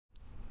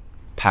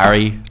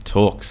Parry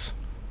Talks.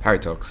 Parry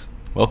Talks.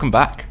 Welcome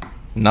back.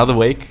 Another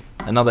week,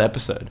 another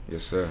episode.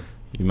 Yes, sir.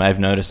 You may have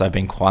noticed I've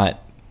been quite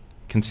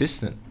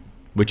consistent,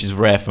 which is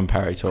rare from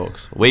Parry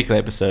Talks. Weekly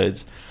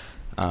episodes.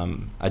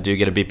 I do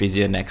get a bit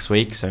busier next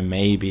week, so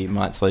maybe it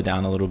might slow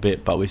down a little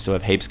bit, but we still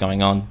have heaps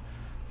going on.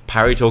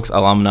 Parry Talks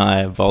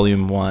Alumni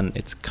Volume 1.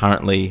 It's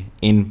currently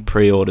in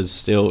pre-orders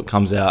still. It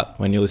comes out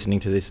when you're listening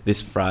to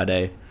this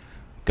Friday.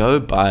 Go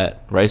buy it.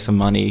 Raise some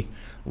money.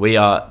 We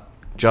are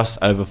just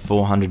over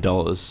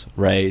 $400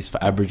 raised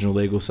for Aboriginal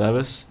Legal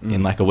Service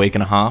in like a week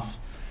and a half.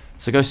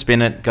 So go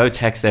spin it. Go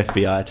text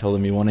FBI. Tell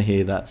them you want to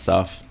hear that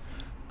stuff,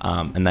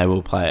 and they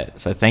will play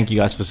it. So thank you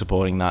guys for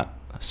supporting that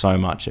so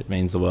much. It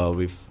means the world.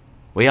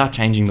 We are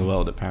changing the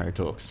world at Parry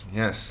Talks.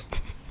 Yes.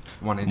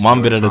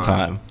 One bit at a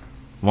time.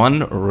 One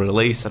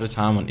release at a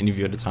time, one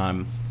interview at a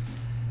time.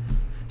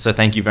 So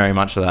thank you very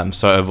much for that. I'm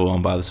so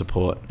overwhelmed by the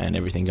support and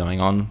everything going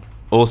on.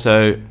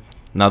 Also,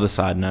 another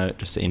side note,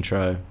 just the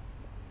intro.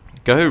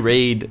 Go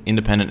read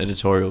Independent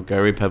Editorial.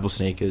 Go read Purple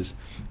Sneakers.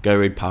 Go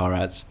read Power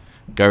Rats.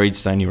 Go read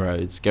Stony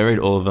Roads. Go read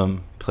all of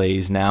them,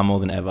 please, now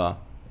more than ever.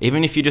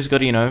 Even if you just got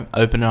to,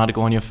 open an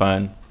article on your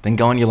phone, then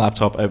go on your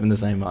laptop, open the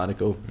same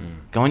article.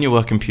 Go on your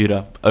work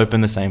computer, open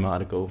the same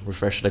article,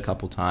 refresh it a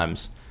couple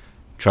times.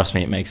 Trust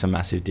me, it makes a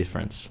massive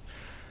difference.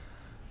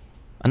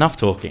 Enough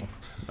talking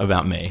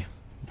about me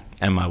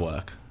and my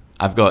work.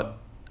 I've got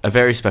a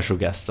very special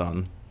guest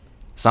on,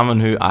 someone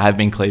who I have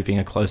been keeping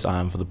a close eye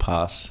on for the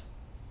past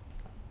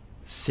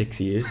 6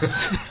 years.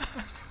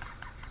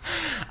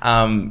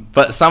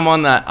 But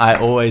someone that I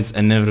always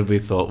inevitably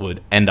thought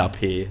would end up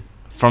here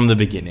from the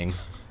beginning.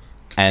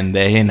 And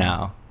they're here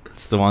now.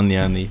 It's the one, the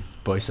only,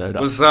 Boy Soda.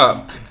 What's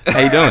up? How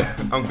you doing?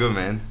 I'm good,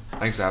 man.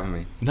 Thanks for having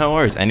me. No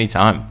worries,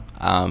 anytime.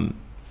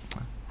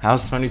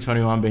 How's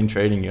 2021 been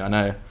treating you? I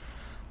know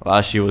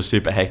last year was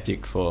super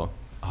hectic for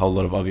a whole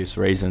lot of obvious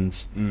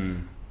reasons.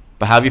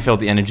 But how have you felt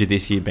the energy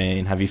this year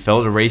been? Have you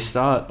felt a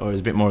restart, or is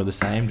it a bit more of the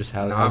same? Just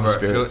how's the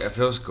spirits? It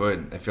feels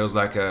good. It feels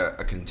like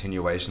a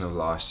continuation of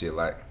last year.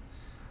 Like,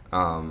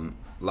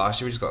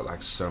 last year we just got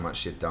like so much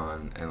shit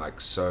done and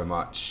like so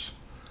much.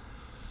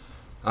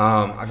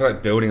 I feel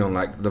like building on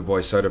like the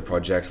Boy Soda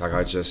project. Like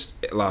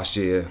last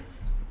year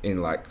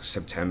in like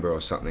September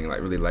or something, like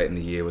really late in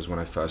the year was when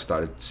I first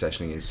started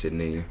sessioning in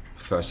Sydney.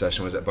 First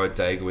session was at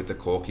Bodega with the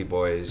Corky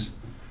Boys,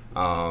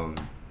 and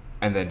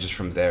then just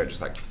from there it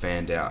just like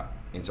fanned out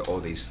into all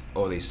these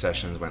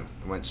sessions.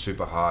 Went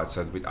super hard.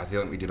 So I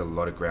feel like we did a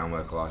lot of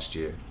groundwork last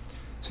year.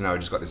 So now we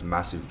just got this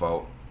massive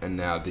vault, and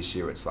now this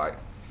year it's like,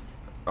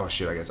 oh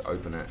shit, I get to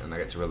open it and I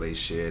get to release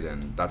shit,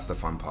 and that's the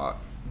fun part.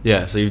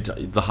 Yeah, so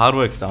the hard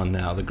work's done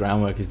now. The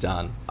groundwork is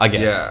done, I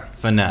guess,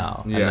 for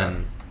now. Yeah. And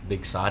then the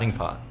exciting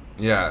part.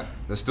 Yeah,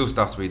 there's still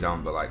stuff to be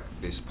done, but like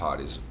this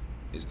part is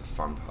the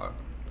fun part.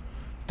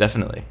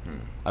 Definitely.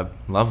 I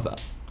love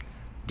that.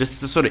 Just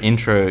to sort of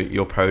intro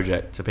your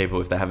project to people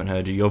if they haven't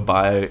heard you, your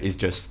bio is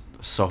just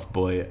soft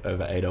boy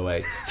over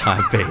 808s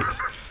type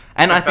beats.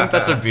 And I think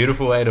that's a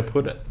beautiful way to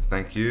put it.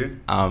 Thank you.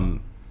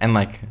 And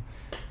like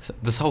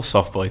this whole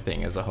soft boy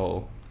thing is a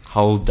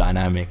whole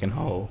dynamic and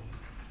whole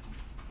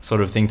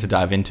sort of thing to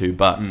dive into,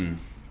 but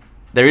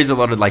there is a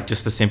lot of like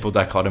just the simple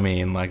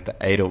dichotomy in like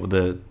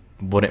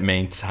what it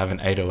means to have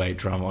an 808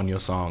 drum on your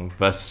song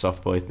versus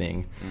soft boy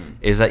thing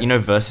is that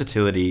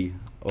versatility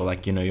or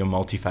like your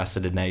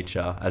multifaceted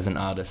nature as an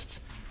artist,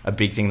 a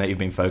big thing that you've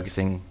been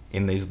focusing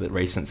in these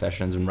recent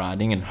sessions and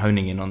writing and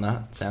honing in on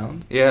that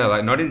sound. Yeah,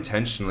 like not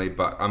intentionally,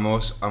 but I'm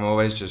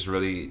always just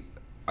really,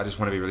 I just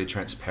want to be really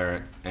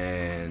transparent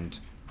and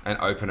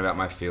open about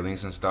my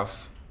feelings and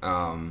stuff.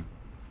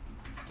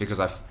 Because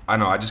I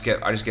know I just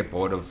get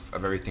bored of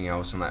everything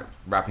else and like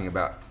rapping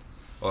about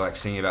or like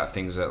singing about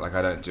things that like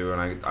I don't do,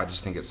 and I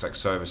just think it's like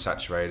so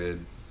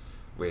oversaturated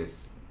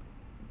with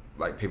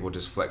like people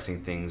just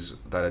flexing things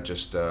that are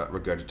just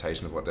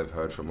regurgitation of what they've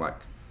heard from like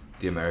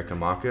the American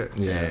market.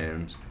 Yeah.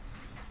 And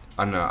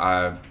I don't know,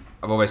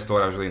 I've always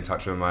thought I was really in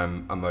touch with my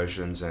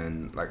emotions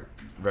and like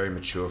very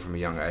mature from a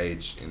young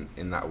age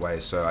in that way.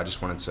 So I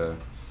just wanted to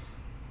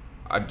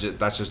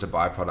that's just a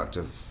byproduct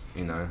of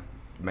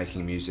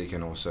making music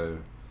and also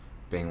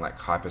being like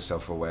hyper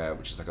self-aware,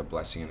 which is like a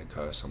blessing and a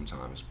curse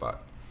sometimes.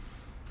 But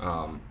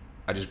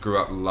I just grew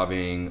up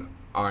loving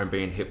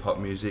R&B and hip-hop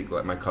music.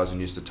 Like my cousin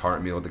used to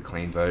torrent me all the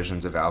clean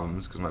versions of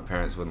albums because my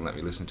parents wouldn't let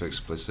me listen to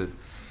explicit.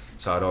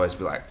 So I'd always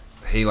be like,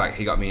 he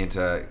got me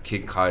into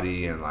Kid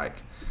Cudi, and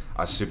like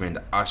I was super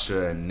into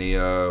Usher and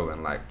Neo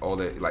and like all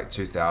the like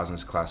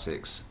 2000s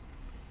classics.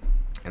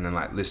 And then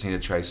like listening to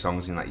Trey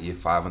songs in like year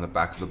 5 on the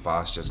back of the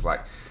bus, just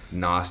like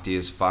nasty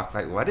as fuck.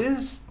 Like what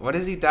is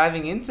he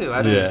diving into?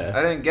 I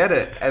don't get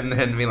it. And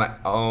then being like,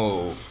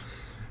 oh.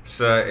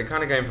 So it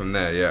kind of came from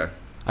there, yeah.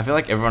 I feel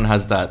like everyone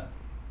has that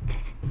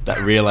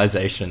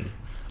realization.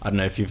 I don't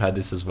know if you've had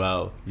this as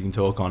well. You can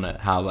talk on it.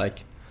 How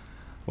like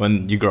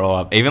when you grow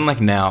up, even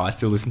like now, I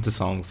still listen to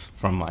songs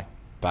from like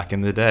back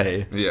in the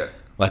day. Yeah.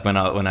 Like when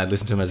I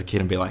listened to them as a kid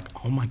and be like,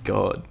 oh my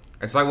god.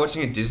 It's like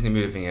watching a Disney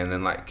movie and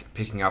then like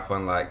picking up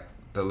on like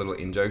the little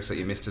in jokes that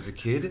you missed as a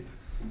kid,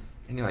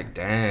 and you're like,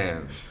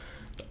 damn.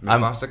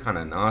 Mufasa kind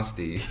of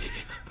nasty.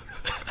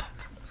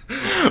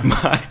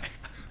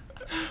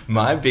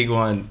 My big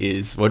one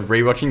is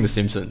rewatching The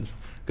Simpsons,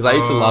 because I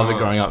used to love it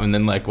growing up, and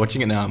then like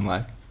watching it now, I'm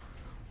like,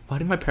 why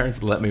did my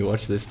parents let me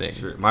watch this thing?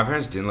 True. My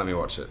parents didn't let me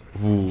watch it.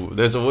 Ooh,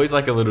 there's always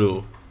like a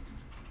little,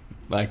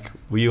 like,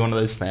 were you one of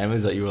those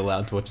families that you were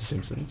allowed to watch The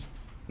Simpsons?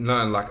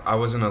 No, like I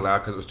wasn't allowed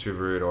because it was too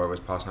rude or it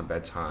was past my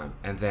bedtime.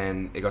 And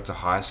then it got to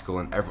high school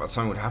and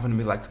something would happen to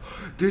me like,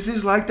 this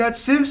is like that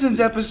Simpsons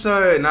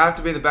episode, and I have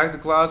to be in the back of the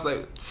class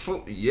like,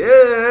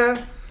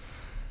 yeah.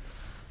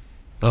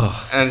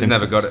 Oh, and Simpsons.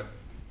 Never got it.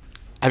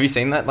 Have you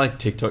seen that like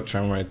TikTok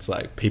trend where it's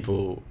like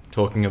people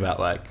talking about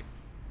like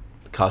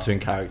cartoon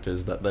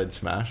characters that they'd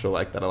smash, or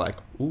like that are like,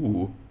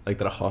 ooh, like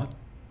that are hot?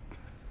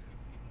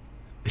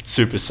 It's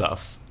super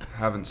sus.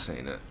 Haven't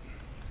seen it.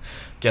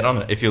 Get on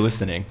it if you're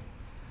listening.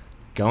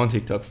 Go on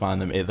TikTok, find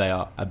them. They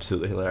are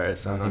absolutely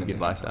hilarious. No, I not think you'd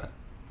into like that. that.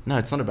 No,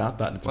 it's not about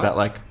that. It's What? about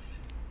like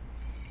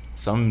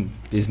some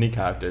Disney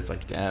character. It's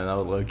like, damn, that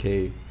was low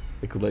key.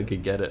 They could low key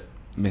get it.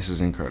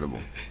 Mrs. Incredible.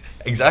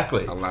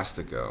 Exactly.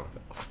 Elastigirl.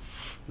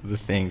 The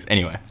things.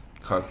 Anyway,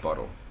 Coke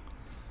bottle.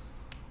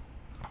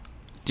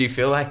 do you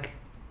feel like,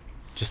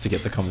 just to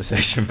get the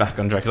conversation back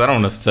on track, because I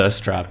don't want to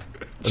thirst trap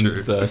True.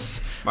 and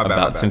thirst My bad, about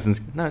my bad.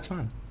 Simpsons. No, it's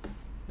fine.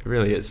 It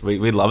really is.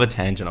 We love a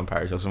tangent on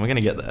Paradox, and we're going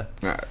to get there.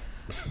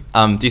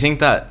 Alright. Do you think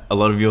that a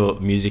lot of your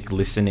music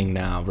listening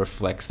now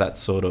reflects that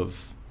sort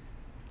of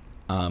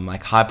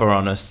like hyper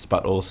honest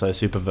but also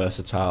super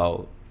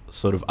versatile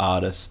sort of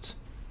artist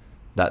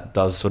that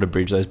does sort of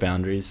bridge those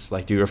boundaries?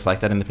 Like, do you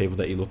reflect that in the people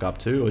that you look up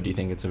to, or do you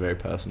think it's a very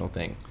personal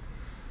thing?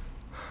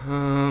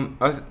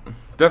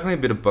 Definitely a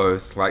bit of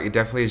both. Like, it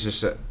definitely is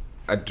just a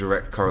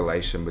direct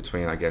correlation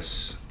between, I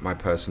guess, my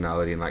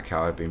personality and like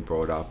how I've been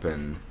brought up,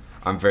 and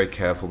I'm very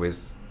careful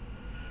with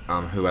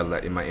who I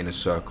let in my inner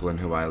circle and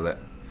who I let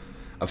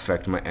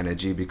affect my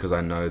energy, because I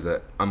know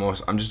that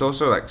I'm just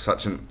also like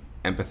such an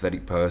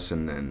empathetic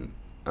person, and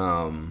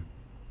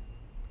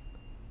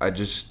I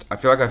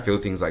feel like I feel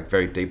things like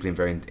very deeply and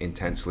very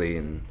intensely,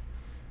 and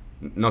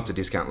not to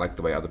discount like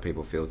the way other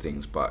people feel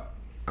things, but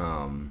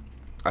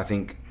I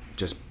think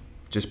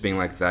just being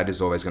like that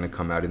is always going to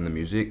come out in the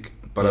music.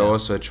 But Yeah. I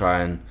also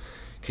try and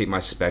keep my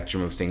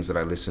spectrum of things that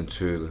I listen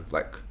to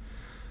like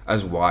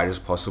as wide as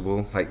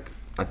possible. Like,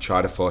 I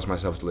try to force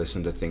myself to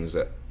listen to things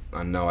that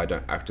I know I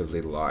don't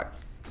actively like,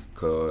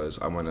 because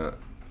I want to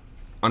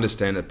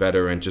understand it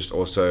better, and just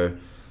also,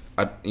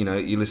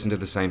 you listen to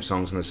the same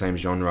songs in the same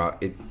genre,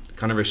 it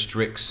kind of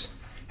restricts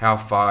how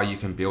far you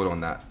can build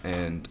on that.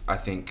 And I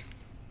think,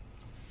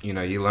 you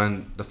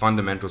learn the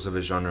fundamentals of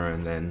a genre,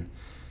 and then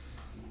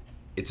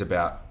it's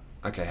about,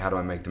 okay, how do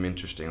I make them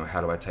interesting, or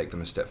how do I take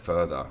them a step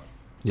further?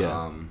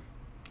 Yeah.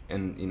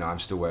 And I'm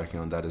still working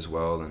on that as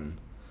well, and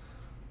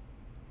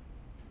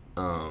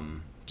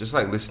just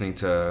like listening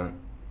to,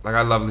 like,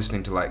 I love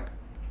listening to like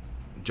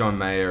John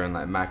Mayer and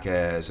like Mac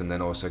Ayres, and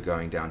then also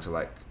going down to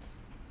like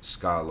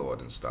Scarlord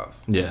and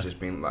stuff. Yeah. And just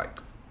being like,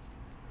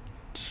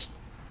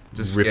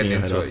 just ripping getting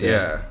your into head it.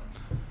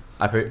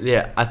 off, Yeah.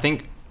 yeah. I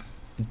think,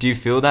 do you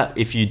feel that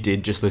if you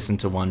did just listen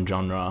to one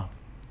genre,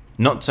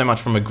 not so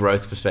much from a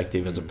growth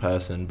perspective as a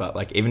person, but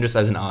like even just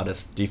as an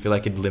artist, do you feel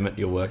like it'd limit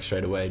your work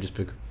straight away, just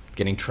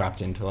getting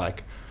trapped into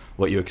like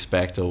what you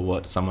expect or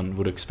what someone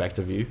would expect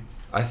of you?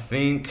 I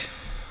think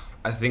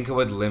it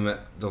would limit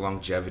the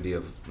longevity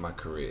of my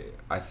career.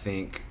 I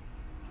think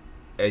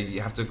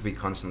you have to be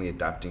constantly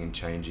adapting and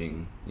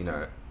changing,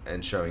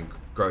 and showing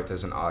growth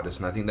as an artist.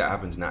 And I think that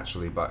happens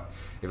naturally. But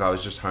if I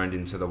was just honed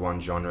into the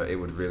one genre, it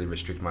would really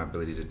restrict my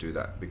ability to do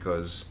that,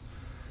 because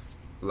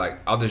like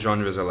other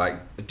genres are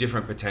like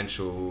different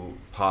potential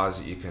paths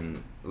that you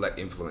can let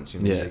influence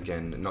your music,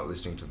 and not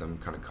listening to them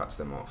kind of cuts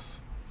them off.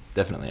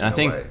 Definitely. in a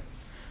way.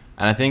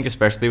 And I think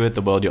especially with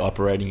the world you're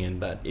operating in,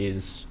 that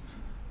is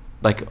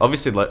like,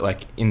 obviously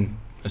like in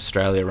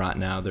Australia right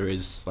now, there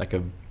is like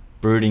a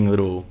brooding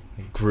little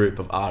group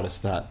of artists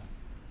that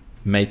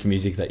make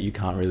music that you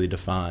can't really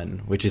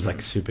define, which is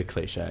like super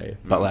cliche,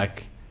 but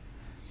like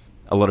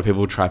a lot of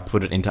people try to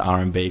put it into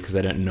R&B because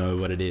they don't know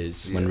what it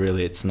is, when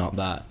really it's not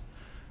that.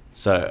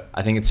 So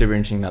I think it's super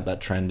interesting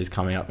that trend is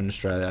coming up in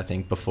Australia, I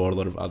think, before a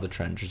lot of other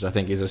trends, which I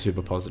think is a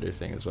super positive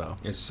thing as well.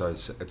 It's so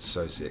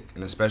sick,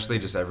 and especially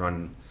just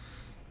everyone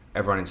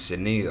in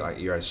Sydney, like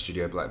you're at a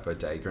studio like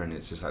Bodega, and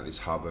it's just like this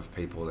hub of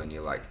people, and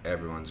you're like,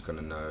 everyone's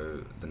gonna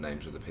know the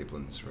names of the people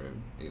in this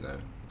room. It's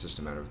just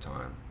a matter of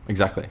time.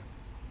 Exactly.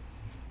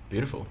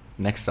 Beautiful.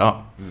 Next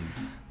up,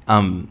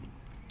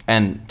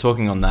 and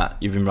talking on that,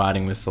 you've been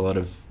writing with a lot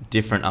of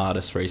different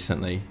artists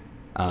recently,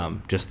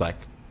 just like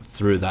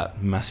through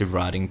that massive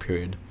writing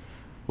period.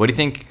 What do you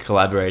think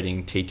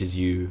collaborating teaches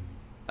you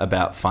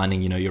about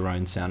finding, your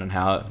own sound, and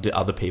how do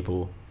other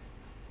people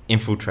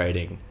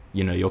infiltrating,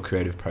 your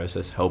creative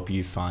process help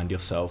you find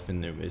yourself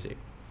in their music?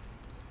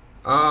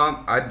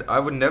 I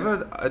would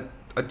never.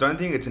 I don't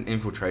think it's an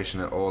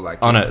infiltration at all. Like,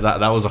 oh no,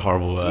 that was a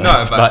horrible word.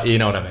 No, but you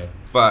know what I mean.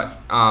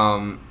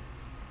 But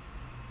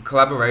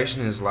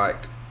collaboration is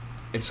like,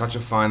 it's such a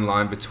fine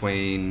line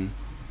between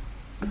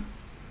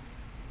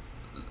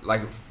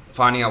like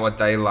finding out what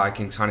they like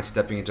and kind of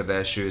stepping into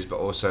their shoes, but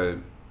also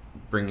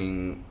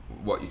bringing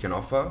what you can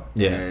offer.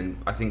 Yeah. And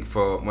I think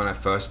for when I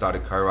first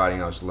started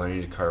co-writing, I was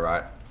learning to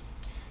co-write.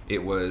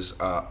 It was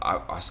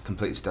I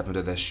completely step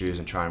into their shoes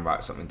and try and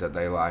write something that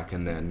they like,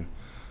 and then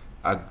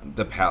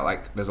the power,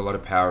 like there's a lot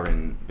of power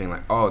in being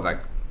like, oh, like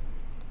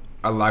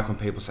I like when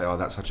people say, oh,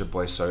 that's such a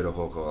Boy Soda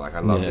hook, or like I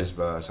love this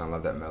verse, I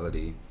love that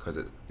melody, because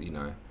it, you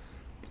know,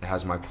 it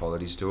has my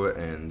qualities to it.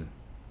 And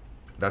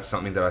that's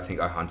something that I think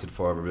I hunted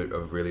for a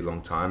really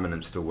long time, and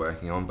I'm still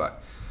working on.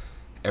 But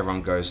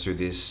everyone goes through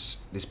this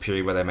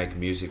period where they make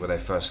music, where they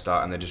first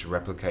start and they're just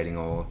replicating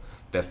all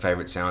their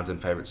favorite sounds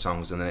and favorite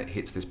songs, and then it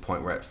hits this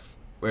point where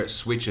it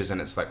switches,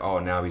 and it's like, oh,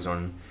 now he's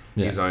on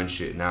his own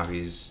shit. Now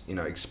he's, you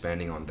know,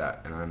 expanding on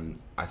that. And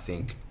I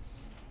think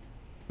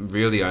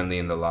really only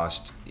in the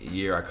last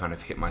year I kind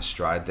of hit my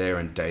stride there,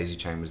 and Daisy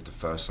Chain was the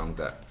first song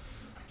that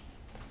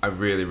I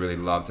really, really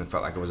loved and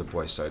felt like it was a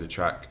Boy Soda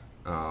track.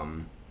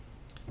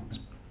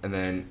 And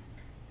then,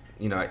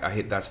 you know, I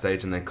hit that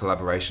stage, and then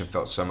collaboration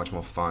felt so much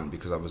more fun,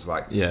 because I was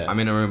like, I'm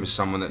in a room with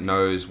someone that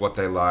knows what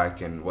they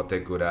like and what they're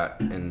good at,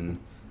 and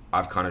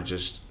I've kind of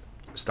just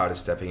started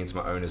stepping into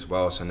my own as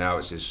well. So now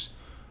it's this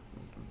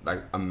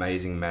like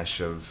amazing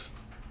mesh of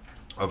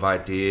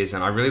ideas,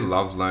 and I really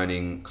love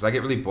learning, because I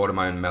get really bored of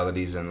my own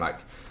melodies and like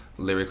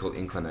lyrical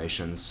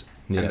inclinations,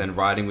 and then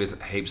writing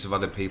with heaps of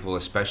other people,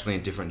 especially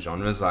in different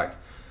genres. Like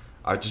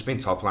I've just been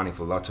top lining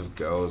for lots of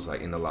girls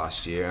like in the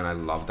last year, and I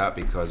love that,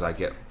 because I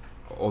get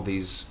all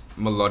these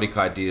melodic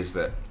ideas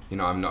that, you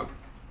know, I'm not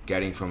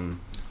getting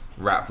from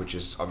rap, which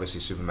is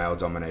obviously super male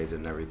dominated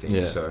and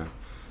everything. So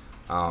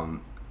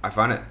I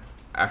find it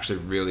actually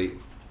really,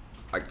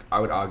 like, I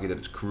would argue that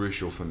it's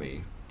crucial for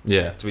me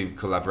to be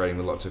collaborating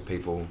with lots of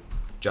people,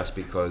 just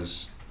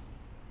because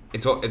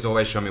it's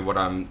always shown me what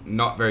I'm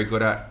not very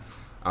good at,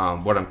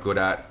 what I'm good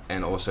at,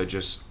 and also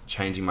just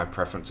changing my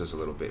preferences a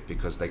little bit,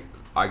 because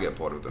I get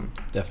bored of them.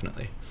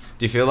 Definitely.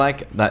 Do you feel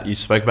like that you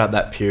spoke about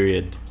that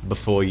period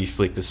before you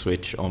flick the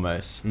switch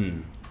almost?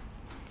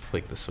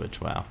 Flick the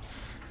switch, wow.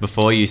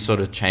 Before you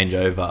sort of change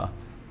over,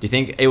 do you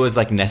think it was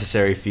like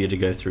necessary for you to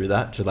go through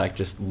that, to like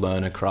just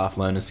learn a craft,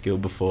 learn a skill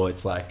before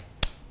it's like,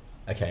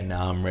 okay,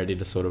 now I'm ready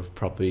to sort of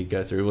properly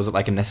go through? Was it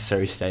like a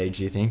necessary stage,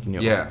 do you think, in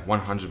your life?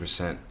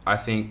 100%. I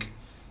think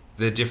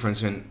the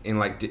difference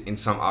in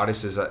some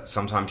artists is that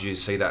sometimes you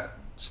see that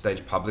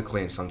stage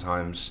publicly, and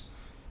sometimes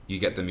you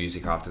get the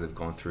music after they've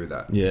gone through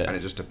that. And it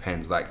just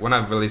depends. Like when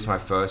I released my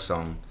first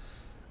song,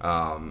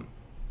 I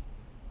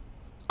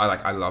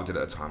loved it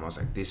at the time. I was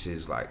like, this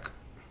is like,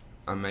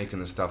 I'm making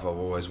the stuff I've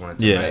always wanted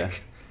to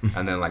make.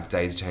 And then like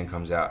Daisy Chain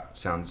comes out,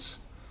 sounds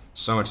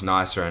so much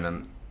nicer,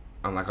 and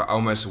I'm like, I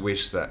almost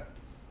wish that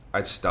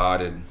I'd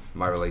started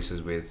my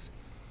releases with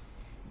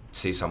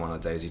See Someone on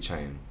Daisy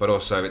Chain, but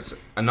also it's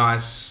a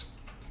nice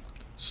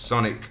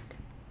sonic,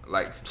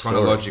 like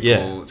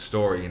chronological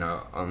story, you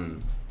know,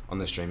 on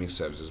the streaming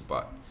services.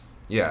 But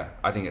yeah,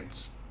 I think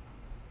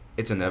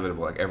it's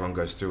inevitable. Like everyone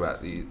goes through it.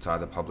 It's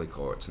either public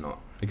or it's not.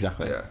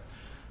 Exactly. Yeah.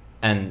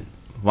 And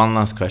one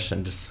last question,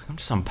 I'm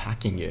just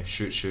unpacking you.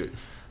 Shoot.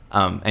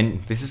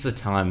 And this is a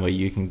time where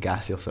you can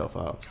gas yourself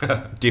up.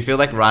 Do you feel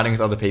like writing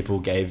with other people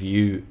gave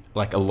you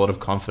like a lot of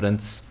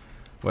confidence,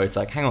 where it's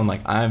like, hang on,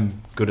 like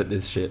I'm good at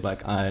this shit,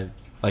 like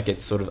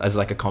it's sort of as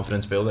like a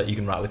confidence build that you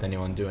can write with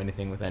anyone, do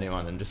anything with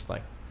anyone, and just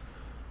like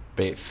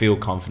feel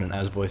confident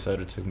as Boy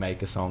Soda to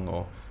make a song?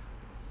 Or,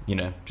 you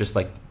know, just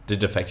like,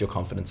 did it affect your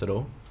confidence at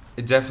all?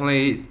 It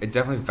definitely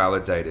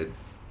validated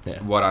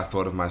what I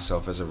thought of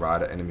myself as a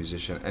writer and a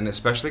musician, and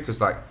especially because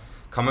like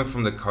coming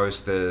from the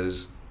coast,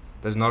 there's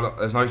not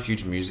a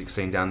huge music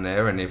scene down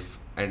there, and if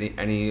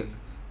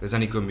there's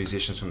any good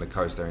musicians from the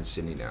coast, they're in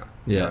Sydney now.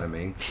 You know what I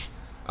mean?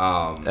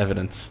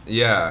 Evidence.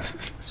 Yeah.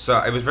 So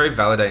it was very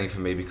validating for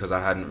me, because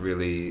I hadn't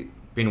really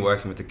been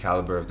working with the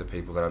caliber of the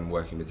people that I'm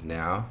working with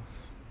now,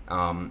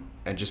 and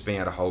just being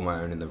able to hold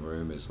my own in the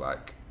room is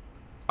like,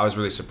 I was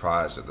really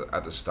surprised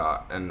at the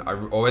start. And I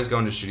always go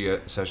into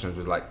studio sessions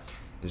with like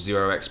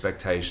zero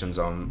expectations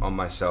on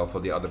myself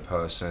or the other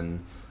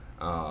person.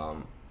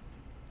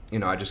 You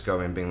know, I just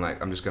go in being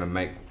like, I'm just going to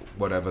make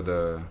whatever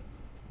the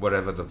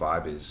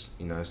vibe is.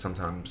 You know,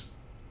 sometimes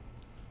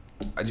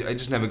I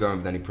just never go in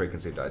with any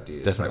preconceived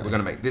ideas. Definitely. Like, we're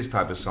going to make this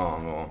type of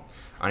song, or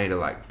I need to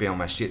like be on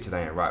my shit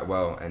today and write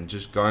well. And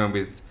just going on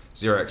with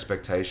zero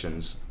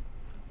expectations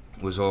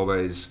was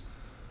always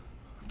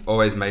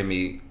made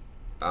me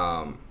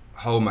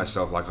hold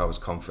myself like I was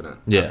confident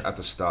at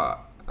the start.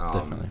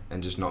 Definitely.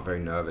 And just not very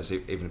nervous,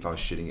 even if I was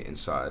shitting it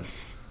inside.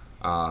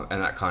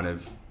 And that kind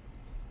of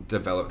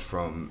developed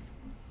from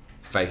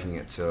faking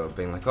it to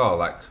being like, oh,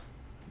 like,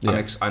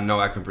 I know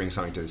I can bring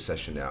something to this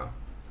session now.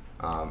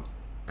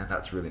 And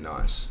that's really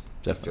nice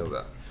to feel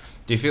that.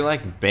 Do you feel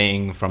like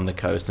being from the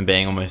coast and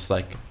being almost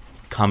like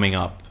coming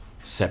up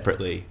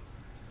separately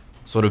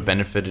sort of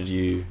benefited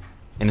you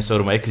in a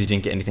sort of way, because you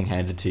didn't get anything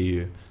handed to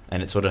you,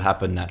 and it sort of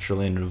happened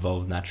naturally and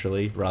evolved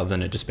naturally, rather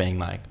than it just being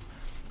like,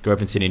 grew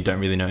up in Sydney, don't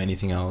really know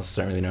anything else,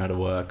 don't really know how to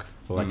work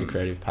for like a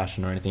creative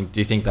passion or anything? Do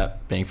you think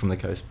that being from the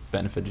coast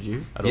benefited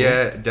you at all?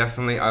 Yeah,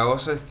 definitely. I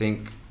also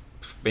think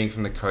being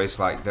from the coast,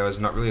 like there was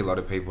not really a lot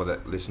of people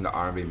that listened to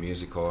R&B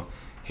music or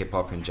hip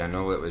hop in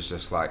general. It was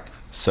just like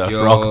Surf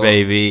rock,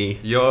 baby.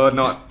 You're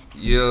not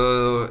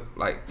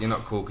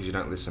cool because you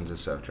don't listen to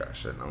surf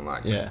trash. And I'm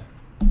like, Yeah.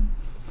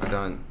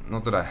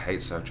 Not that I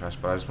hate surf trash,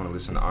 but I just want to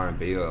listen to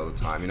R&B all the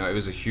time. You know, it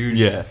was a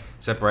huge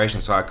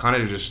separation. So I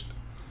kind of just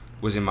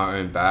was in my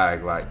own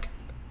bag, like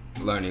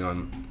learning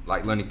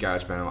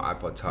GarageBand on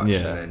iPod Touch,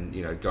 and then,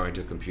 you know, going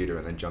to a computer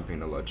and then jumping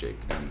to Logic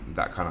and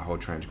that kind of whole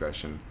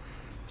transgression.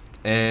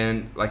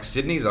 And like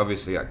Sydney's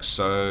obviously like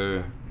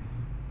so.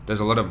 There's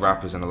a lot of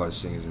rappers and a lot of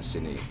singers in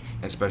Sydney,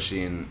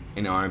 especially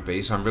in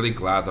R&B. So I'm really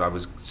glad that I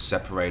was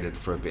separated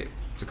for a bit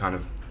to kind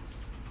of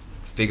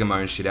figure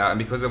my own shit out. And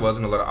because there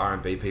wasn't a lot of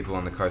R&B people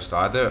on the coast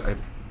either, it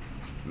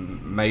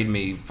made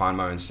me find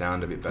my own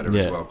sound a bit better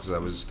as well, because I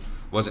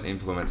wasn't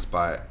influenced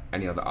by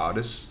any other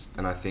artists.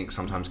 And I think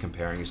sometimes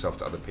comparing yourself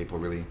to other people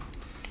really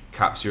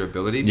caps your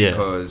ability,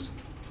 because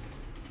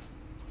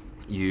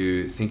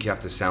you think you have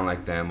to sound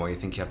like them, or you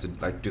think you have to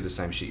like do the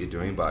same shit you're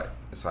doing, but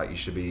it's like you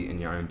should be in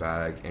your own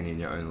bag and in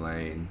your own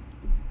lane.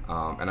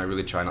 And I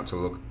really try not to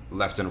look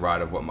left and right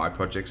of what my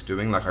project's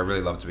doing. Like I really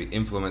love to be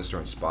influenced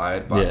or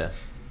inspired, but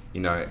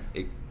you know,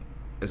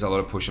 there's a lot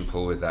of push and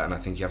pull with that, and I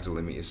think you have to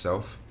limit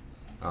yourself.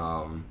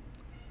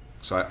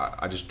 So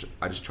I just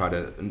try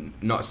to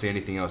not see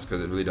anything else,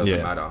 because it really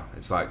doesn't matter.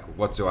 It's like,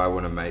 what do I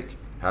want to make?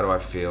 How do I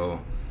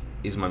feel?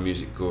 Is my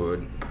music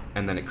good?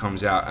 And then it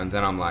comes out, and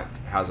then I'm like,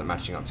 how's it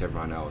matching up to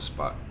everyone else?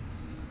 But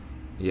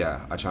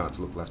yeah, I try not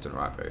to look left and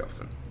right very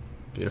often.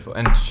 Beautiful.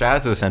 And shout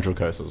out to the Central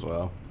Coast as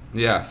well.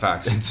 Yeah,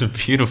 facts. It's a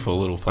beautiful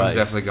little place. I'm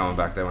definitely going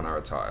back there when I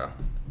retire.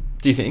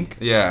 Do you think?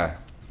 Yeah,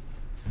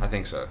 I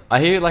think so. I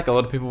hear like a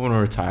lot of people want to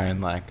retire in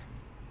like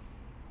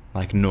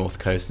North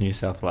Coast, New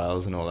South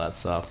Wales and all that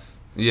stuff.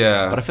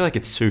 Yeah. But I feel like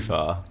it's too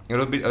far.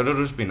 It'll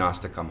just be nice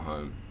to come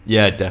home.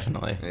 Yeah,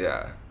 definitely.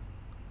 Yeah.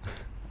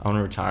 I want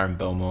to retire in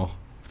Belmore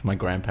with my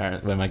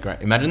grandparents.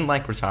 Imagine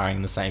like retiring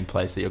in the same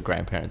place that your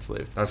grandparents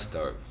lived. That's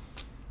dope.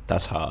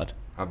 That's hard.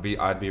 I'd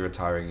be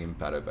retiring in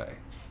Battle Bay.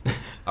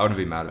 I wouldn't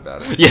be mad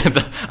about it.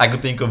 Yeah, I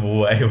could think of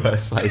way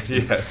worse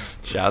places. Yeah.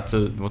 Shout out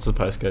to, what's the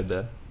postcode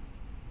there?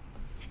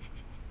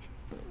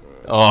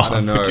 Oh, I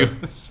don't know.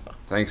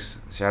 Thanks.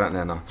 Shout out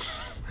Nana.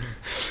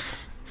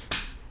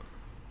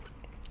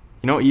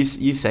 You know what?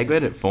 You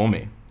segued it for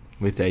me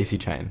with Daisy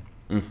Chain.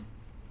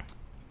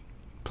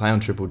 Play on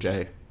Triple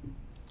J.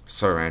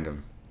 So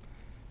random.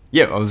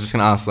 Yeah, I was just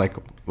gonna ask, like,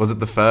 was it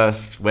the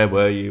first? Where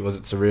were you? Was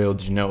it surreal?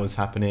 Did you know what was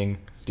happening?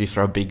 Do you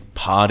throw a big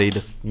party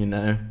to, you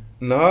know?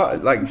 No,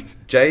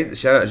 like Jade.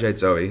 Shout out Jade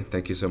Zoe.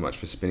 Thank you so much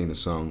for spinning the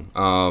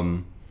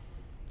song.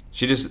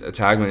 She just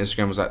tagged me on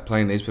Instagram, was like,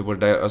 playing these people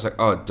today. I was like,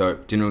 oh,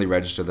 dope. Didn't really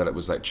register that it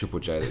was like Triple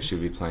J that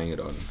she'd be playing it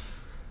on.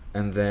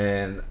 And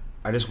then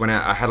I just went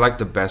out. I had like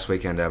the best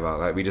weekend ever.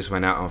 Like we just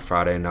went out on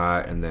Friday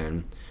night and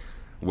then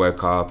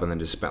woke up and then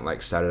just spent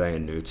like Saturday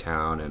in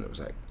Newtown, and it was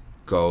like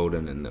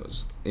golden, and it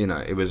was, you know,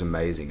 it was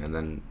amazing. And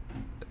then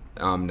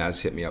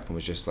Naz hit me up and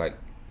was just like,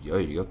 yo,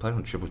 you got played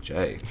on Triple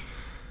J.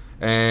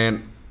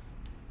 And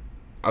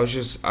I was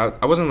just,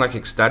 I wasn't like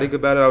ecstatic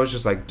about it. I was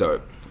just like,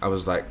 dope. I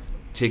was like,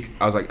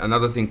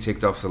 another thing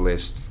ticked off the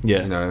list.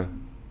 Yeah. You know,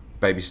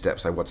 baby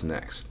steps, like what's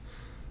next?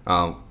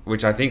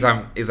 Which I think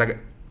is like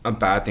a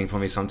bad thing for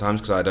me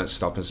sometimes, because I don't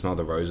stop and smell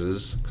the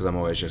roses, because I'm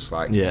always just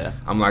like,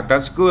 I'm like,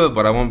 that's good,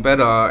 but I want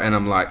better. And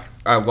I'm like,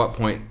 at what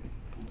point,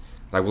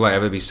 like, will I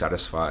ever be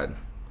satisfied?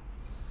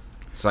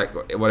 It's like,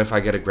 what if I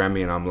get a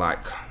Grammy and I'm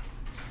like,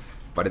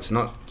 but it's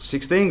not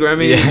 16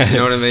 Grammys, you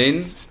know what I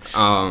mean?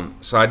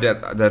 So I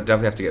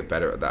definitely have to get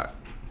better at that.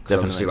 Because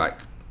obviously, like,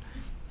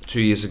 2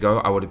 years ago,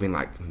 I would have been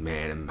like,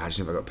 man,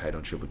 imagine if I got paid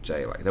on Triple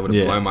J. Like, that would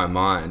have blown my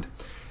mind.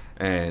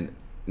 And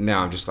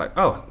now I'm just like,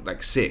 oh,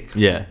 like, sick.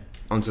 Yeah.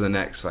 On to the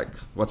next, like,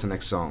 what's the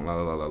next song? La,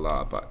 la, la, la,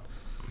 la. But,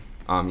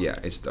 yeah,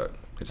 it's dope.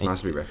 It's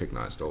nice to be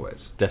recognized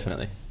always.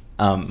 Definitely.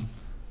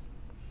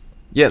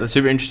 Yeah, that's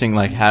super interesting.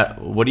 Like,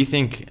 what do you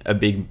think a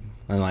big,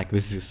 and like,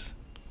 this is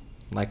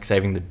like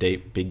saving the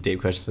big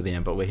deep questions for the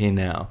end, but we're here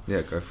now.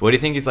 Yeah, go for it. What do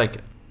you think is like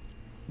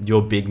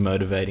your big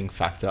motivating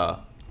factor?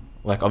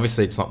 Like,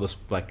 obviously it's not this,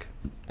 like,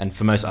 and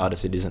for most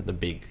artists it isn't the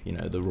big, you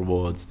know, the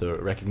rewards, the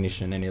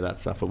recognition, any of that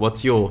stuff. But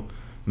what's your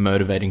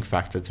motivating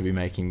factor to be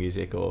making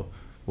music, or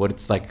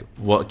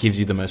what gives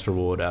you the most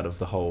reward out of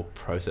the whole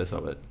process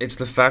of it? It's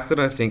the fact that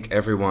I think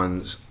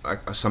everyone's,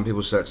 like, some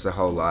people search their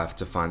whole life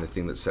to find the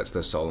thing that sets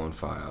their soul on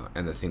fire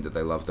and the thing that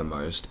they love the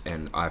most.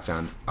 And I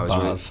found I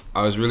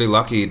was really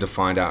lucky to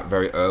find out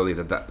very early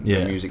that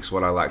the music's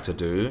what I like to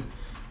do.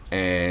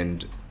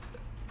 And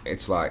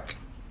it's like,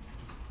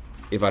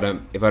 if I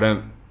don't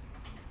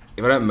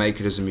make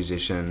it as a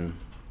musician,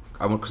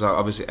 because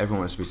obviously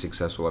everyone wants to be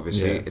successful,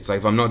 obviously. Yeah. It's like,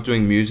 if I'm not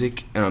doing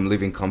music and I'm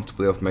living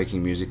comfortably off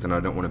making music, then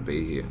I don't want to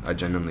be here. I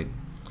genuinely,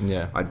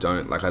 I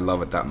don't. Like, I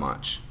love it that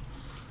much.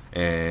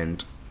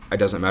 And it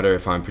doesn't matter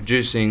if I'm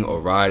producing or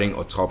writing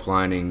or top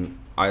lining.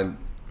 I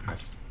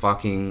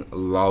fucking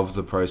love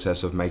the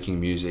process of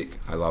making music.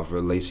 I love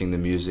releasing the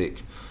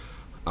music.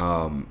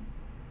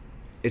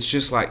 It's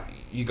just like,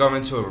 you go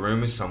into a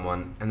room with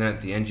someone and then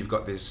at the end you've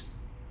got this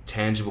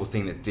tangible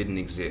thing that didn't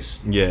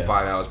exist Yeah.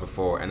 5 hours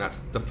before, and that's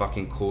the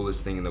fucking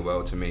coolest thing in the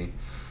world to me.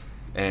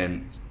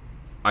 And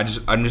I'm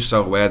just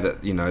so aware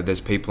that, you know,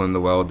 there's people in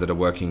the world that are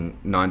working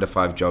 9 to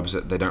 5 jobs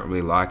that they don't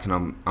really like,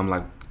 and I'm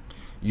like,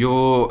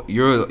 you're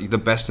the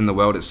best in the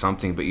world at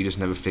something, but you just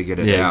never figured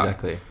it out. Yeah,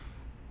 exactly.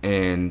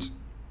 And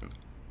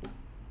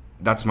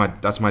that's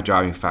my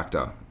driving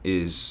factor,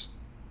 is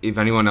if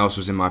anyone else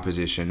was in my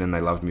position and they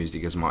loved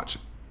music as much,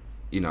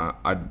 you know,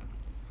 I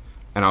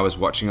was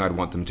watching, I'd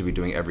want them to be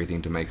doing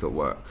everything to make it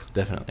work.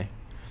 Definitely.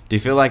 Do you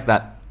feel like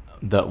that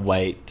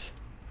weight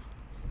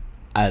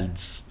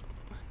adds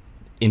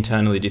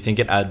internally? Do you think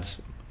it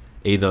adds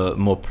either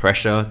more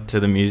pressure to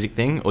the music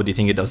thing, or do you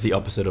think it does the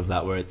opposite of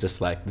that, where it's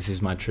just like, this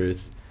is my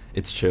truth,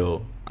 it's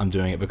chill, I'm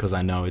doing it because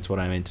I know it's what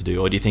I meant to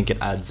do? Or do you think it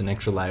adds an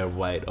extra layer of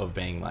weight of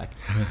being like...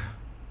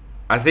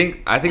 I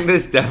think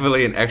there's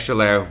definitely an extra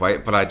layer of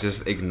weight, but I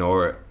just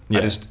ignore it.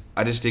 Yeah.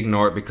 I just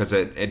ignore it because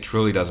it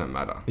truly doesn't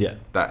matter. Yeah.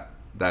 That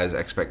is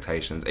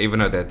expectations. Even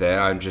though they're there,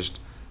 I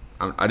just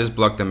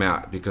block them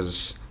out,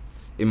 because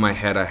in my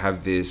head I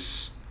have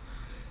this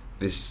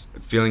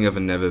feeling of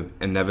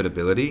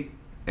inevitability,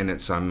 and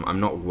it's I'm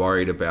not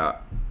worried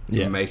about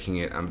making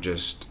it. I'm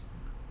just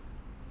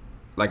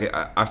like,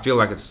 I feel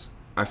like it's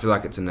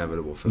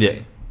inevitable for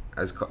me.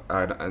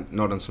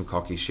 Not on some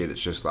cocky shit.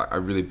 It's just like, I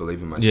really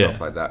believe in myself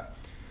like that,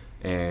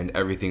 and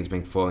everything's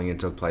been falling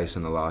into place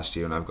in the last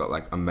year, and I've got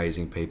like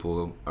amazing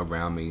people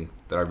around me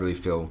that I really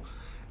feel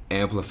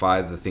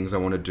amplify the things I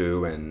want to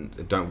do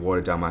and don't water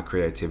down my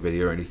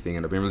creativity or anything.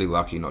 And I've been really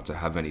lucky not to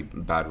have any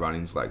bad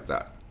run-ins like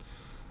that.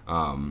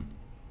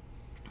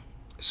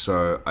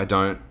 So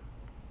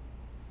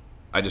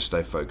I just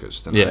stay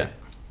focused. And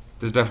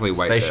there's definitely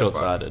weight Stay there,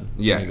 short-sighted.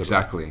 Yeah,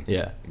 exactly.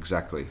 Yeah.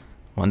 Exactly.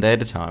 One day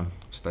at a time.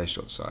 Stay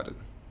short-sighted.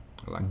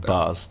 I like that.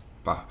 Bars.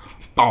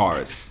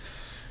 Bars.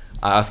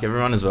 I ask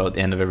everyone as well at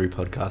the end of every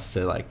podcast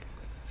to like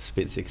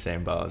spit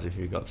 16 bars if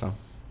you've got some.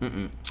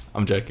 Mm-mm.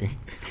 I'm joking.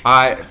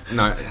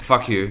 No,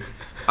 fuck you.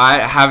 I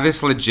have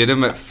this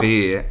legitimate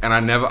fear, and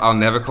I'll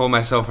never call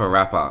myself a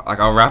rapper. Like,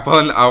 I'll rap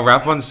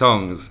on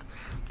songs,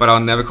 but I'll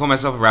never call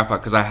myself a rapper,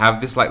 because I have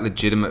this like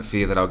legitimate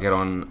fear that I'll get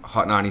on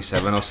Hot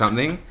 97 or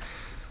something.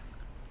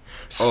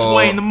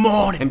 Sway in the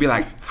morning and be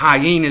like,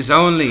 hyenas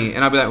only,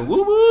 and I'll be like,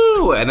 woo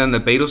woo, and then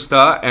the beat will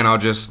start, and I'll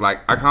just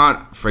like, I can't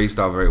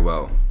freestyle very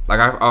well. Like,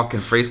 I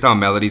can freestyle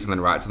melodies and then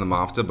write to them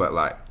after, but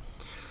like,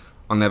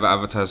 I'll never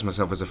advertise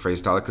myself as a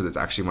freestyler, because it's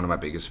actually one of my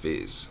biggest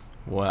fears.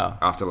 Wow.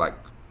 After like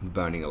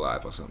burning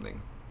alive or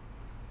something.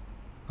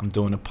 I'm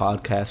doing a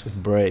podcast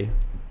with Bray.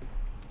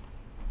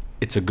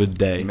 It's a good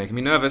day. You're making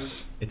me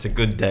nervous. It's a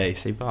good day.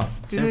 See, boss.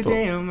 It's Good simple.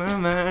 day on my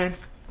mind.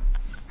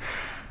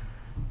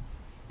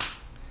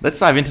 Let's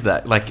dive into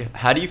that. Like,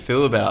 how do you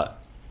feel about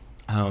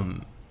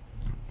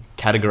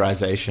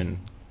categorization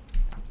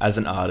as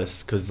an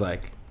artist? Because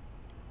like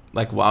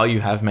while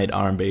you have made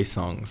R&B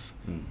songs,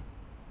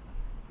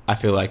 I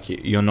feel like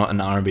you're not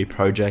an R&B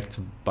project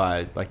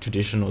by like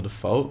traditional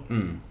default,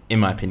 in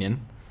my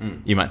opinion.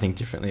 You might think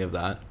differently of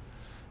that.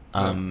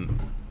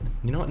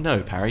 You know what?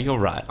 No, Parry, you're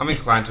right. I'm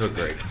inclined to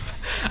agree.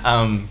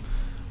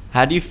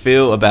 How do you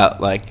feel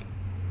about like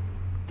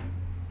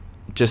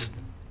just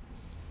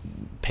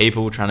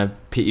people trying to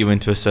put you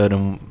into a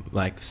certain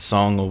like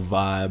song or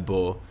vibe,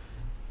 or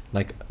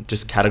like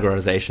just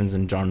categorizations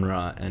and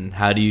genre, and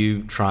how do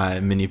you try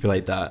and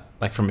manipulate that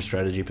like from a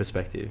strategy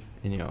perspective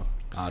in your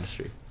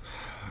artistry?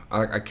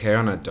 I care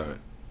and I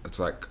don't. It's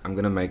like, I'm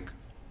gonna make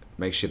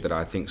shit that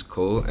I think's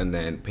cool, and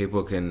then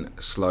people can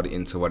slot it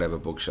into whatever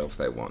bookshelf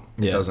they want.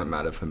 It doesn't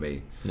matter for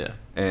me. Yeah.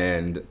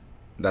 And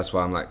that's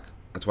why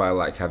I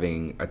like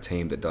having a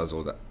team that does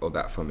all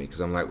that for me, because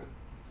I'm like,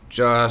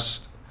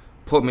 just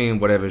put me in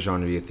whatever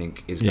genre you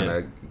think is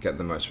gonna get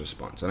the most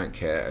response. I don't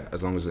care,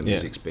 as long as the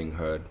music's being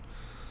heard.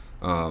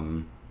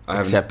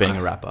 Except being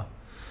a rapper.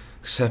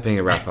 Except being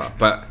a rapper,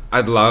 but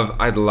I'd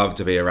love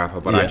to be a rapper,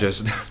 but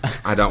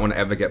I don't want to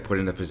ever get put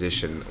in a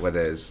position where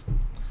there's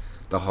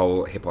the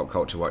whole hip hop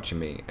culture watching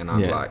me, and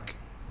I'm like,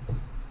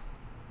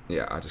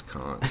 I just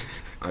can't.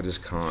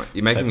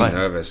 You're making me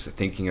nervous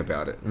thinking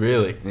about it.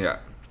 Really? Yeah.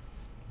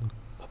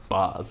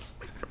 Bars.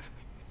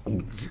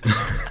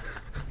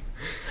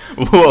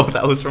 Whoa,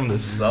 that was from the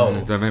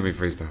soul. Don't make me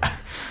freestyle.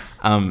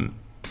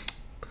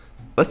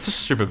 Let's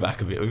just strip it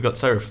back a bit. We've got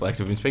so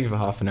reflective. We've been speaking for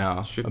half an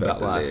hour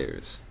about life.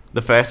 Layers.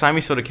 The first time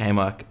you sort of came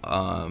like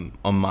on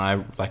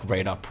my like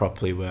radar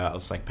properly, where I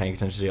was like paying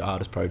attention to your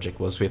artist project,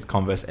 was with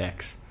Converse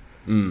X,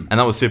 and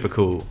that was super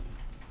cool.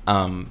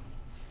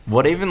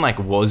 What even like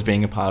was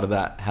being a part of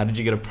that? How did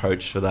you get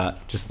approached for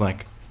that? Just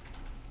like,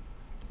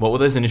 what were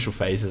those initial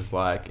phases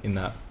like in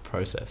that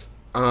process?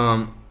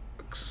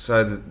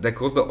 So they're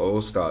called the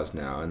All Stars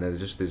now, and there's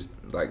just this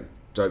like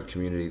dope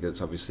community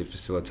that's obviously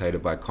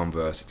facilitated by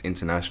Converse. It's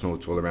international.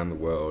 It's all around the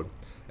world,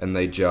 and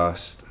they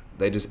just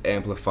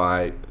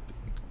amplify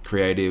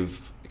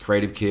creative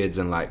kids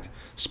and like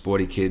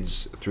sporty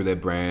kids through their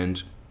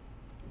brand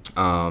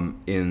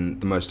in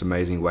the most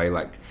amazing way.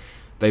 Like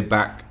they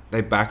back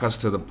us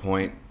to the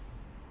point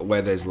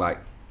where there's like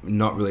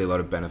not really a lot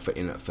of benefit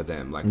in it for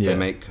them. Like they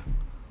make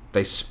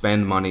they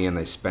spend money and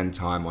they spend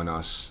time on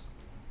us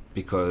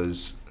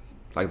because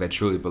like they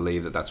truly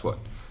believe that that's what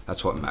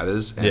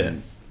matters.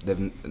 And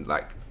they've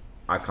like,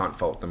 I can't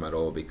fault them at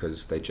all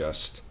because they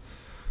just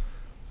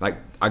like,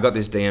 I got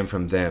this DM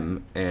from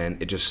them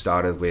and it just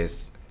started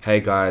with, hey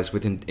guys,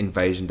 with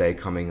Invasion Day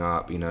coming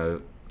up, you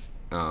know,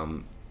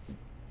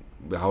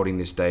 we're holding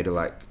this day to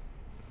like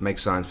make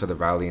signs for the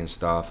rally and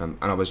stuff. And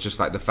I was just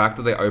like, the fact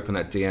that they opened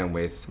that DM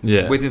with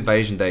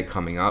Invasion Day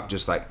coming up,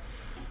 just like,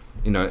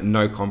 you know,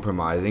 no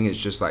compromising. It's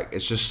just like,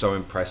 it's just so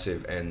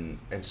impressive and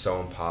so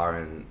on par.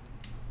 And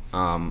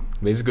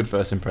leaves a good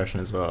first impression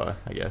as well,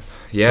 I guess.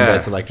 Yeah.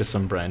 Compared to like just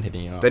some brand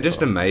hitting you up. They're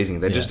just amazing.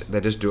 They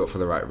just do it for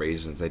the right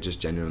reasons. They just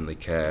genuinely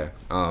care.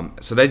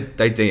 So they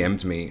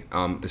DM'd me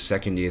the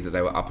second year that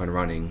they were up and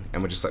running,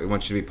 and were just like, we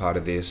want you to be part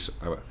of this.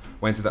 I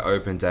went to the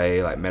open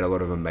day, like met a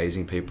lot of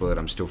amazing people that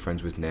I'm still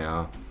friends with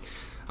now.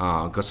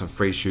 Got some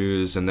free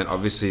shoes, and then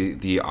obviously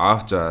the year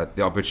after,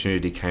 the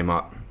opportunity came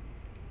up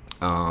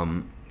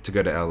to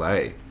go to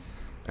LA,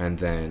 and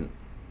then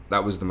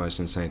that was the most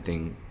insane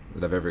thing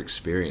that I've ever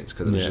experienced,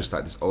 because it was just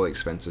like this all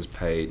expenses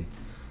paid. It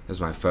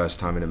was my first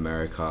time in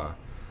America,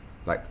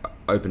 like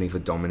opening for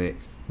Dominic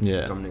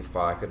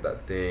Fike at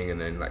that thing,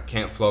 and then like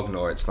Camp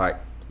Flognaw. It's like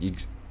you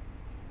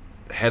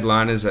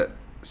headliners at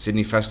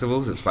Sydney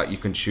festivals. It's like you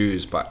can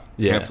choose, but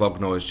Camp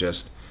Flognaw is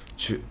just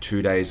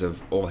 2 days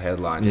of all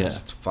headliners. Yeah.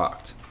 It's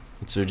fucked.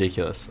 It's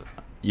ridiculous.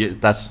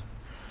 That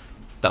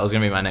was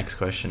gonna be my next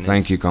question.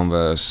 Thank you,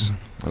 Converse.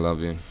 I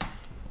love you.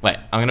 Wait,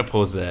 I'm gonna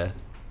pause there,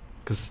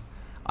 because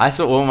I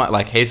saw all my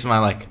like heaps of my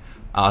like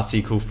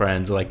artsy cool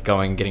friends were like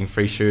getting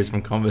free shoes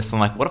from Converse. I'm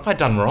like, what have I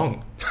done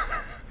wrong?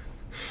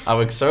 I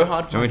worked so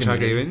hard for. Can we try to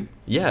get you in?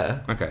 Yeah.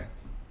 Okay.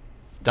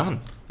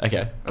 Done.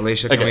 Okay.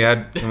 Alicia,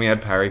 can we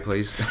add Parry,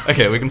 please?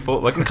 Okay, we can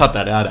cut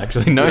that out.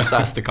 Actually, no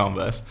sass to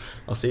Converse.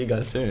 I'll see you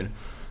guys soon.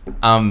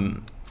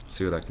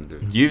 See what I can do.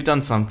 You've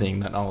done something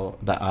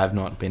that I've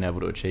not been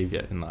able to achieve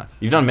yet in life.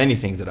 You've done many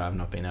things that I've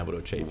not been able to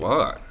achieve.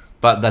 What? Yet.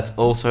 But that's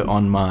also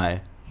on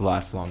my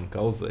lifelong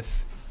goals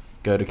list.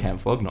 Go to Camp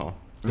Flognaw,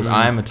 because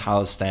I am a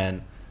Tyler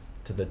stan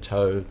to the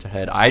toe to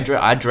head.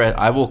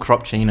 I wore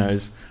crop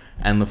chinos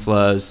and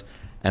LaFleur's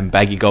and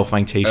baggy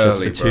golfing t-shirts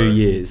for 2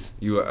 years.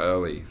 You were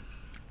early.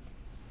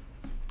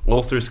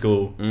 All through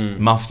school,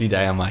 mufti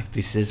day. I'm like,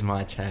 this is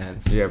my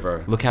chance. Yeah,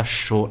 bro. Look how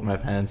short my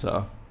pants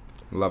are.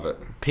 Love it.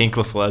 Pink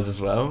LaFleur's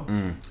as well.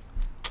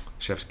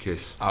 Chef's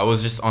kiss. I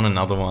was just on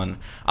another one.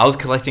 I was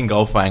collecting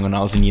golfang when I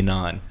was in year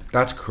 9.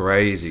 That's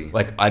crazy.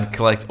 Like, I'd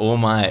collect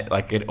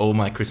get all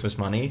my Christmas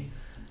money,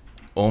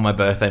 all my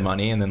birthday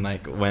money, and then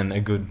like when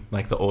a good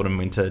like the autumn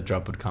winter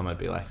drop would come, I'd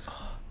be like, oh.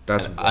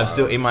 That's I've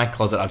still in my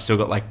closet. I've still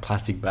got like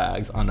plastic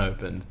bags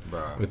unopened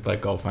Bro. with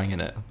like golfang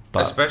in it.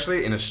 But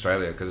especially in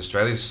Australia, because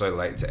Australia's so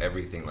late to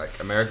everything. Like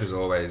America's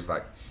always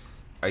like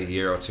a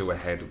year or two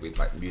ahead with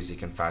like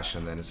music and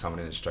fashion. Then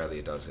someone in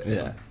Australia does it.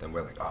 Yeah. Then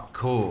we're like, oh,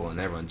 cool, and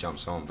everyone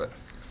jumps on. But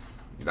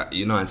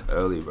it's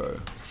early, bro.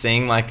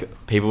 Seeing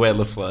like people wear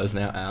LaFleur's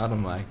now out,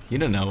 I'm like, you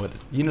don't know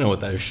what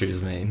those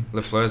shoes mean.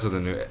 LaFleur's are the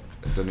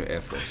new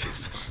Air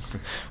Forces.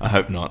 I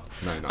hope not.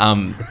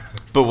 No.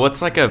 But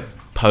what's like a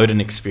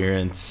potent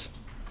experience,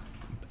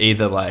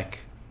 either like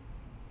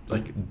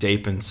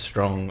deep and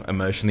strong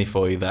emotionally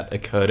for you, that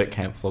occurred at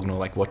Camp Flognaw,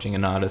 like watching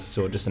an artist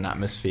or just an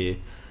atmosphere,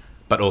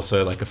 but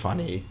also like a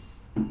funny,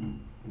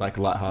 like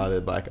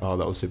lighthearted, like, oh,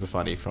 that was super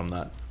funny from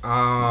that.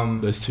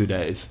 Those 2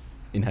 days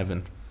in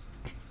heaven.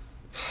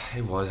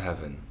 It was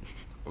heaven.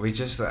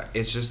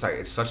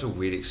 It's such a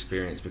weird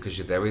experience, because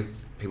you're there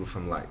with people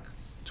from like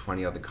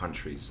 20 other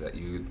countries that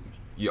you're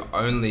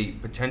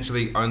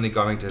potentially only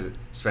going to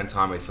spend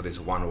time with for this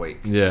 1 week.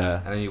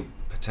 Yeah. And then you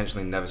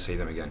potentially never see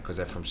them again, because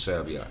they're from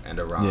Serbia and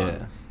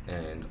Iran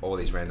and all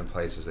these random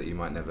places that you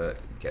might never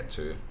get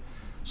to.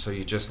 So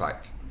you just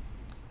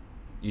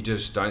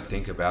don't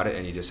think about it,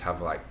 and you just have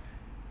like,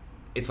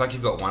 it's like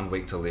you've got 1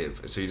 week to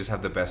live. So you just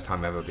have the best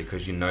time ever,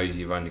 because you know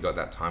you've only got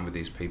that time with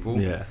these people.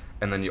 Yeah.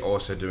 And then you're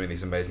also doing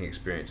these amazing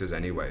experiences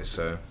anyway.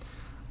 So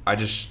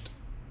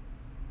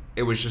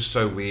it was just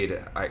so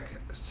weird, like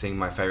seeing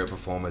my favorite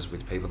performers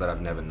with people that I've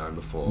never known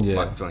before,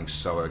 but feeling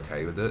so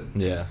okay with it.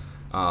 Yeah.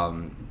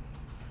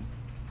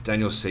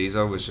 Daniel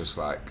Caesar was just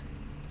like,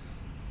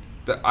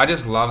 I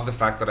just love the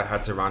fact that I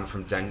had to run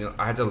from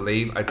I had to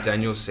leave a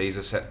Daniel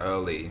Caesar set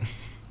early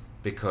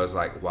because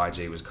like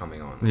YG was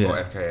coming on,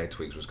 or FKA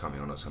Twigs was coming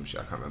on, or some shit,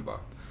 I can't remember.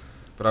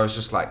 But I was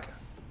just like,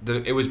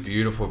 it was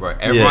beautiful, bro.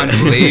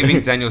 Everyone's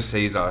leaving Daniel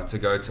Caesar to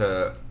go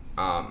to,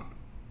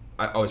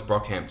 it's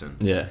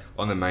Brockhampton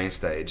on the main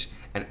stage,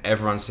 and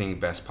everyone's singing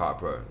Best Part,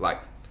 bro. Like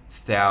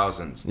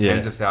tens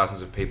of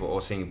thousands of people all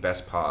singing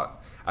Best Part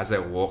as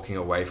they're walking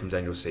away from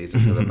Daniel Caesar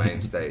to the main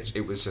stage.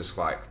 It was just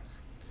like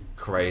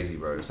crazy,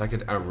 bro. It's like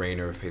an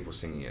arena of people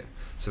singing it.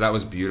 So that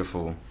was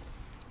beautiful.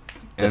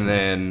 Definitely. And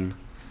then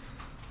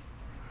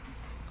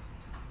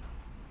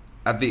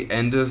at the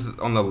end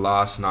on the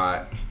last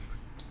night,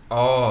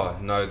 oh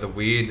no, the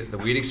weird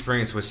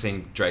experience was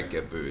seeing Drake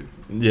get booed.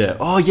 Yeah.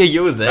 Oh yeah,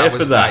 you were there for that. That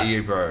was that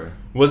year, bro.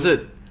 Was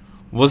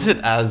it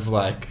as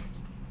like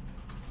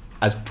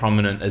as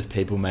prominent as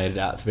people made it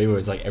out to be, where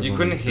it's like everyone You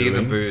couldn't was hear the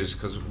booing. boos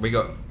because we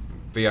got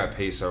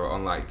VIP, so we're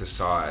on like the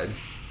side.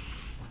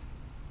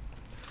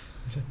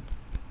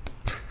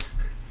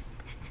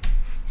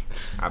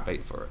 I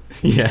paid for it.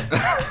 Yeah.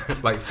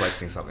 Like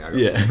flexing something. I got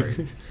Yeah. for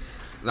free.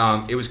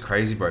 It was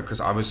crazy, bro. Because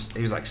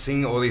he was like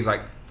singing all these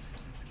like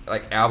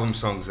album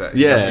songs that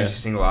he doesn't usually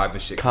sing live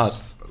and shit.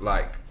 'Cause, Cuts.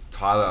 like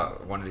Tyler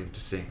wanted him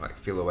to sing like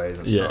Feel Aways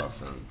and Yeah.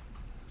 stuff,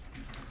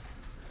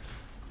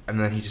 and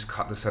then he just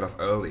cut the set off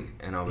early,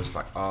 and I was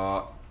like,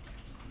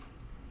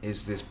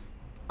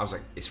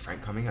 is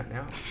Frank coming out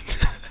now?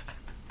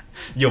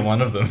 You're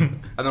one of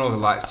them. And then all the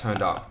lights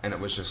turned up, and it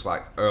was just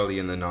like early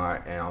in the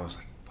night, and I was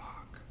like,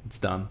 fuck. It's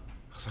done.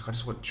 I was like, I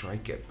just want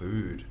Drake get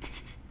booed.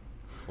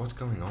 What's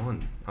going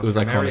on? I It was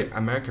like, iconic.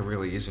 America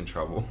really is in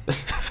trouble.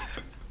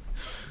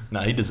 No,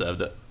 he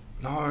deserved it.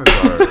 No,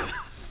 bro.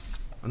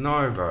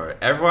 No, bro.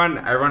 Everyone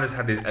has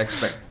had this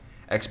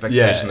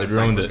expectation it that Frank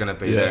ruined was it. going to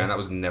be Yeah. there, and that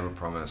was never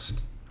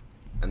promised.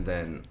 And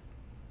then,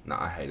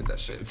 I hated that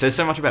shit. It says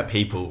so much about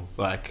people.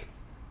 Like,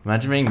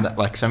 imagine being that,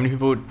 like, so many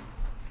people are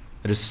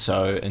just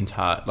so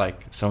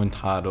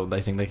entitled.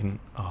 They think they can.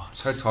 Oh,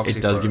 So toxic,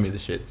 It does bro. give me the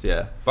shits.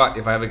 Yeah. But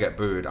if I ever get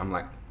booed, I'm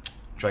like,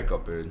 Drake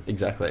got booed.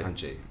 Exactly. I'm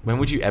G. When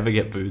would you ever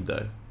get booed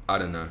though? I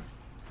don't know.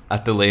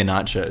 At the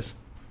Leonard shows.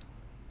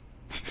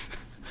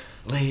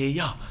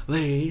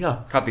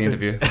 Leah. Cut the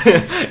interview.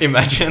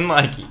 Imagine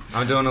like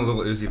I'm doing a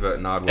little Uzi Vert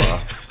Nardwar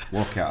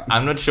walkout.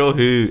 I'm not sure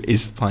who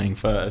is playing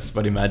first,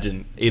 but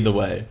imagine either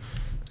way,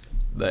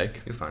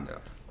 like You'll find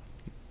out.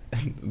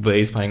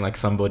 Lee's playing like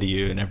Somebody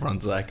You, and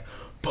everyone's like,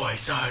 boy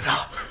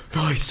soda,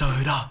 boy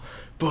soda,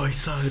 boy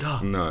soda.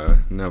 No,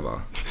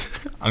 never.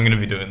 I'm gonna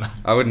be doing that.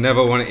 I would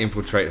never want to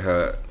infiltrate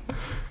her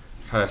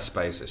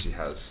space that she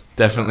has.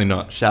 Definitely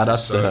not. Shout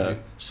outs to her.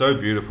 So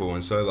beautiful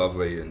and so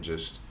lovely, and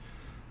just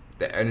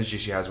the energy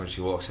she has when she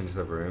walks into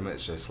the room.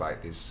 It's just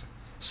like this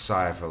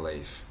sigh of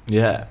relief.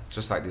 Yeah.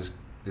 Just like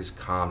this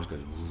calm just goes.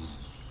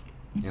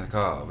 Ooh. You're like,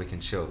 oh, we can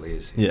chill.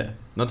 Leah's here. Yeah.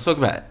 Not to talk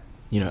about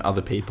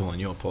other people on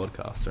your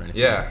podcast or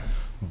anything. Yeah.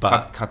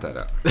 But Cut that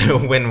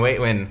out.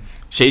 when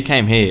she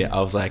came here, I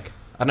was like,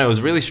 I don't know, it was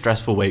a really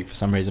stressful week for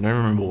some reason. I don't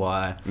remember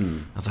why.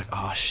 I was like,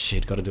 oh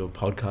shit, got to do a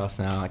podcast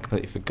now. I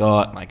completely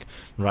forgot. Like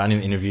writing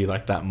the interview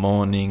like that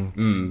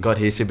morning. Got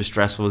here super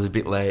stressful. Was a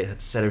bit late. Had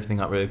to set everything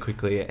up really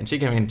quickly. And she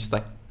came in just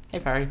like, hey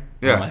Farry.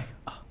 Yeah. I'm like,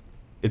 oh,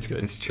 it's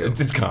good. It's chill.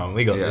 It's calm.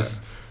 We got Yeah.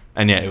 this.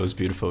 And yeah, it was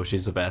beautiful.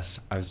 She's the best.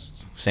 I've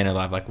seen her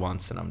live like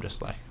once, and I'm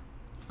just like,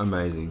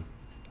 Amazing.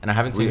 and I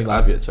haven't seen her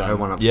live yet. So I I'm-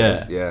 one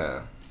upstairs.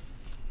 Yeah.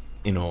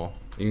 in awe.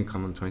 You can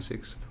come on the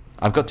 26th.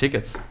 I've got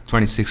tickets.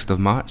 26th of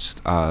March.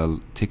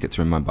 Tickets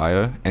are in my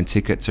bio, and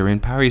tickets are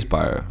in Parry's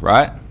bio,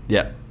 right?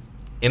 Yeah.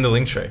 In the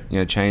link tree.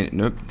 Yeah,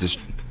 nope, just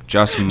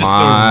Just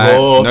my the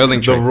raw, no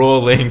link tree. The raw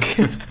link.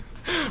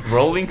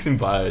 Raw links in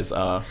bios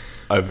are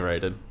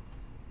overrated.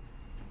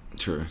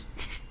 True.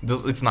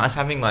 It's nice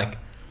having like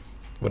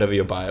whatever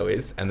your bio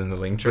is, and then the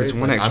link tree. But it's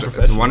one like extra. It's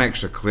unprofessional. one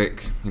extra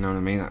click. You know what I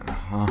mean?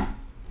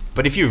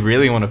 But if you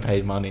really want to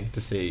pay money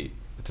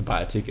to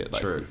buy a ticket,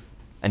 like, True.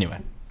 Anyway,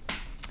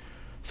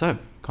 so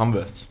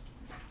Converse.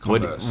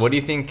 Converse. What do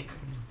you think?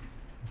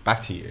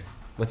 Back to you.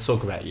 Let's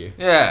talk about you.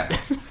 Yeah.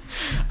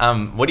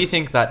 What do you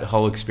think that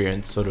whole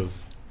experience sort of,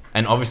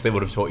 and obviously it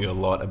would have taught you a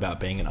lot about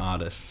being an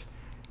artist.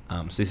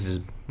 So this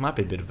might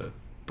be a bit of a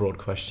broad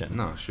question.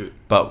 No, shoot.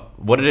 But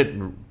what did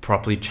it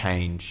properly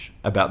change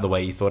about the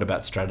way you thought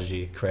about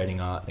strategy, creating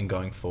art, and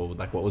going forward?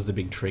 Like, what was the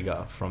big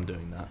trigger from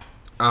doing that?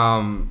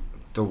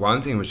 The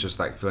one thing was just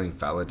like feeling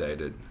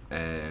validated,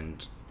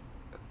 and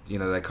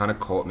they kind of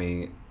caught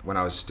me when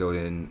I was still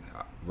in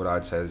what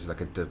I'd say is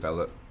like a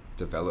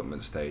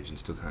development stage and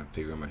still kind of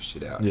figuring my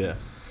shit out. Yeah.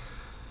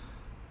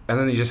 And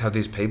then you just have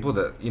these people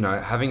that,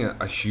 having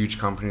a huge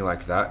company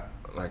like that,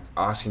 like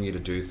asking you to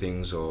do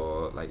things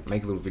or like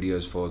make little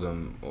videos for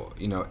them or,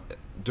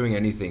 doing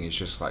anything is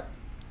just like,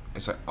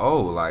 it's like,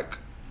 oh, like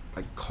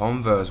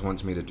Converse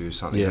wants me to do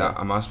something. Yeah. That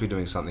I must be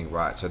doing something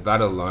right. So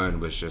that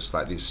alone was just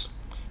like this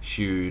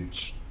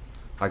huge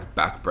like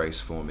back brace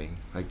for me,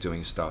 like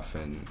doing stuff.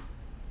 And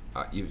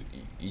you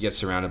get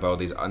surrounded by all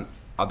these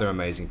other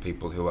amazing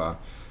people who are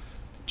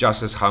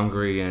just as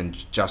hungry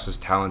and just as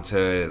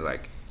talented,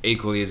 like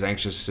equally as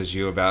anxious as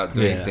you about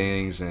doing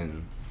things.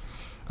 And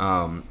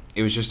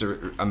it was just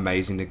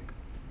amazing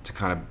to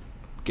kind of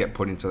get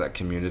put into that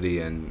community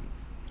and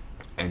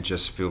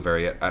just feel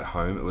very at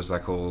home. It was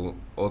like all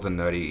the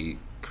nerdy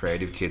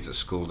creative kids at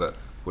school that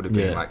would have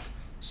been like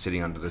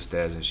sitting under the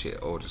stairs and shit,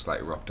 all just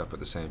like rocked up at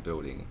the same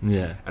building.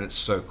 Yeah. And it's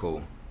so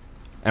cool.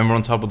 And we're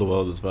on top of the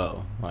world as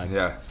well. Like,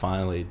 Yeah.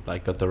 finally,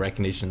 like, got the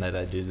recognition that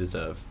they do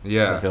deserve.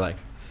 Yeah. 'Cause I feel like,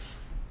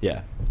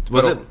 yeah.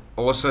 Was it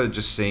also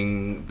just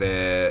seeing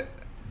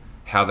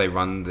how they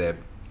run their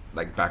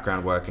like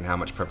background work and how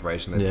much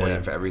preparation they put Yeah.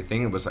 in for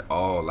everything? It was like,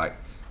 oh, like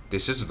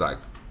this is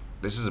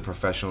a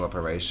professional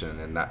operation,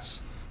 and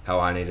that's how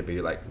I need to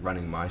be like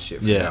running my shit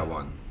from now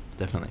on.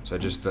 Definitely. So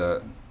just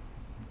the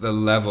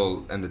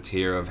level and the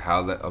tier of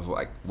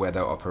where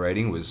they're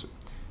operating was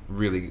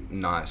really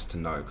nice to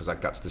know, because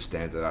like that's the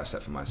standard I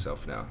set for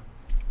myself now.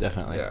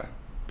 Definitely. Yeah.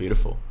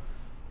 Beautiful.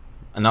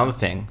 Another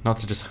thing, not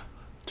to just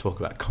talk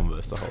about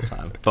Converse the whole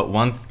time, but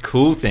one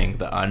cool thing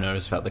that I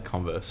noticed about the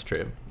Converse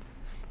trip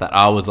that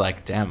I was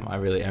like, damn, I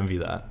really envy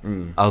that,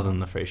 other than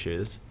the free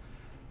shoes,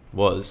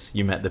 was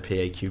you met the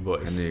PAQ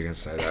boys. I knew you were going to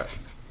say that.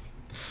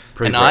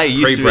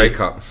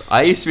 Pre-breakup.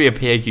 I used to be a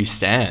PAQ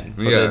stan,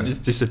 but yeah. they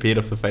just disappeared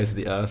off the face of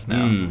the earth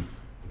now.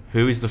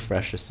 Who is the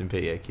freshest in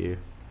PAQ?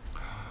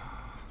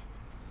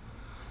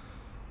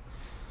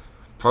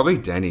 Probably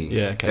Denny.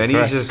 Yeah, okay,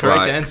 Denny's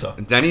correct answer.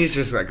 Denny's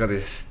just like got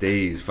this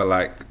steez, but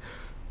like,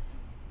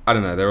 I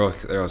don't know. They're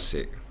all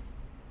sick.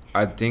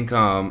 I think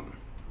I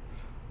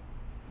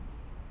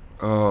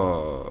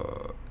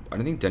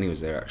don't think Denny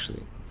was there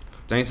actually.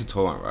 Denny's the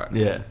tall one, right?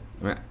 Yeah.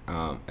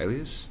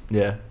 Elias.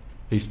 Yeah,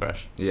 he's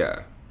fresh.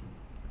 Yeah.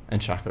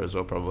 And Shaka as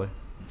well, probably.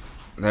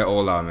 They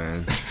all are,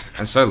 man,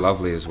 and so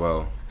lovely as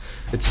well.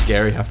 It's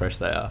scary how fresh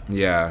they are.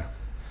 Yeah.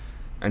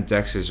 And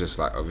Dex is just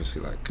like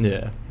obviously like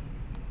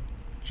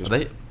just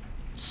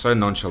so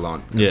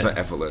nonchalant, so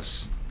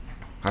effortless.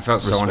 I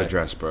felt so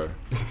underdressed, bro.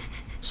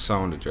 So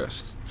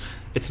underdressed.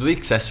 It's the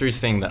accessories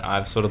thing that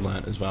I've sort of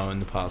learnt as well in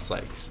the past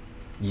like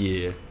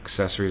year.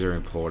 Accessories are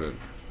important.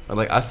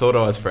 Like I thought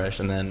I was fresh,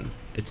 and then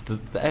it's the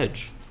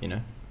edge, you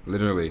know.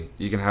 Literally,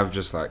 you can have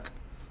just like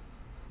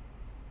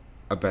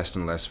a best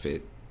and less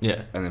fit.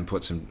 Yeah. And then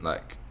put some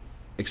like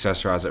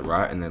accessorize it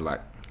right, and then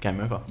like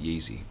game over.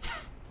 Yeezy.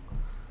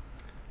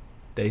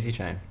 Daisy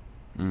chain.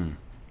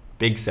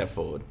 Big step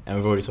forward, and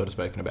we've already sort of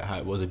spoken about how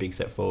it was a big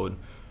step forward.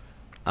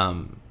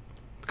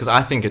 Because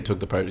I think it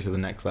took the project to the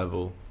next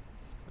level.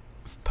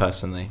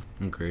 Personally.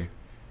 Agree.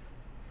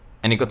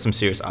 And it got some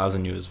serious eyes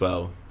on you as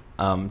well.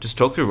 Just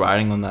talk through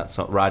writing that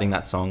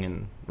song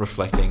and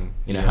reflecting,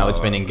 you know, how it's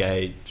been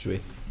engaged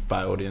with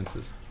by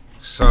audiences.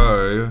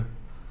 So,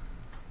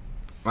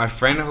 my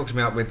friend hooked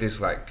me up with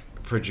this like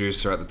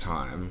producer at the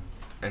time,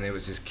 and it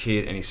was this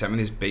kid, and he sent me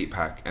this beat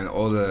pack, and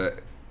all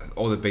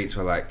the beats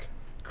were like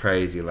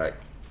crazy, like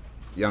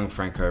young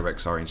Franco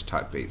Rex Orange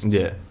type beats.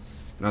 Yeah.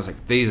 And I was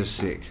like, these are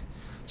sick.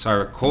 So I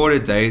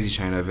recorded Daisy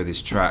Chain over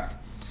this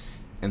track,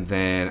 and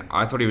then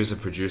I thought he was a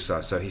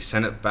producer, so he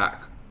sent it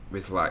back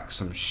with like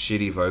some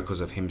shitty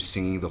vocals of him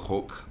singing the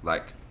hook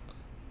like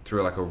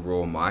through like a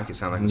raw mic. It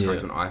sounded like it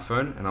was going to an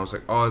iPhone, and I was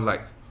like, oh,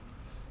 like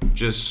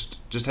just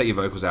take your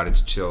vocals out,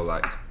 it's chill,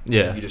 like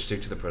you just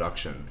stick to the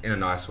production in a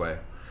nice way.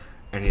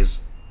 And he was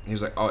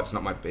like, oh, it's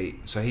not my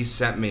beat. So he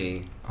sent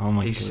me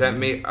sent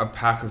me a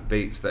pack of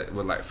beats that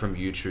were like from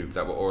YouTube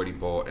that were already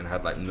bought and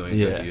had like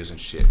millions of views and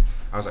shit.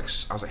 I was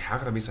like, how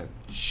could I be so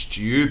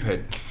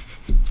stupid?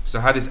 So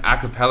I had this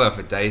acapella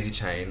for Daisy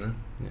Chain.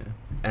 Yeah.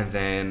 And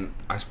then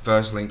I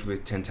first linked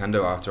with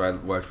Tentendo after I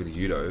worked with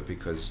Udo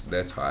because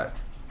they're tight.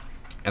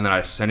 And then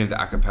I sent him the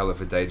acapella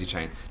for Daisy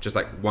Chain, just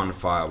like one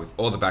file with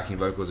all the backing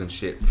vocals and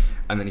shit.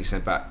 And then he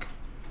sent back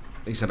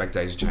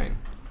Daisy Chain.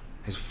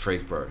 He's a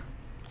freak, bro.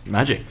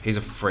 Magic. He's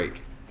a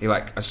freak. He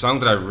like a song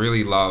that I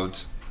really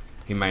loved.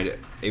 He made it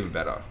even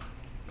better,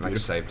 and I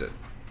just saved it.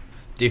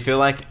 Do you feel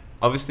like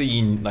obviously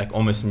you like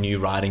almost knew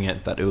writing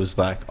it that it was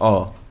like,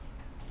 oh,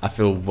 I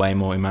feel way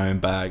more in my own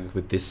bag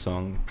with this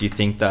song? Do you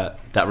think that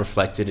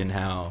reflected in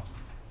how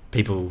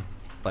people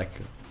like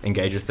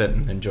engage with it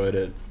and enjoyed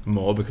it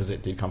more because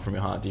it did come from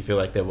your heart? Do you feel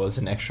like there was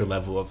an extra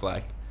level of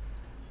like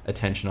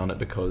attention on it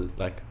because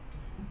like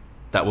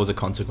that was a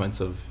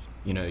consequence of,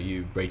 you know,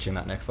 you reaching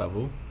that next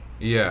level?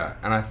 Yeah,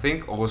 and I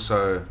think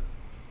also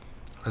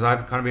because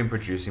I've kind of been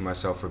producing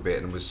myself for a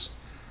bit and was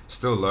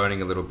still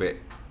learning a little bit,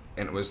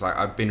 and it was like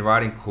I've been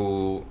writing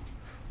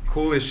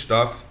coolish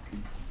stuff,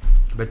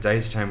 but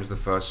Daisy Chain was the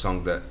first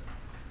song that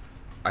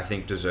I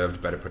think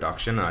deserved better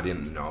production, and I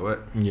didn't know it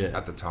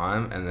at the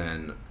time. And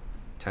then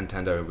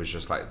Tentendo was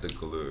just like the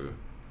glue,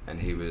 and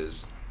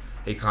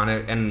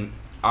and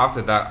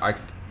after that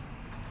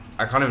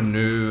I kind of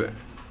knew.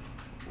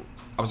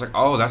 I was like,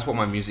 oh, that's what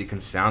my music can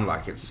sound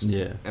like.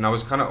 And I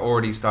was kind of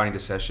already starting to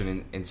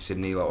session in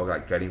Sydney, or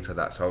like getting to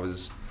that. So I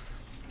was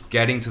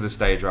getting to the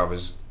stage where I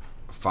was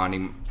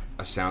finding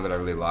a sound that I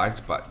really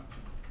liked. But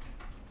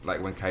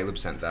like when Caleb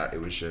sent that, it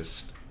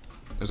was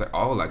like,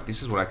 oh, like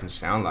this is what I can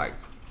sound like.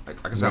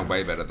 Like I can sound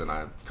way better than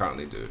I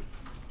currently do.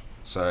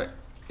 So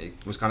it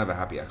was kind of a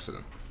happy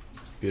accident.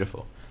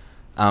 Beautiful.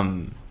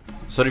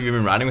 Sort of, you've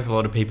been writing with a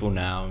lot of people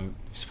now.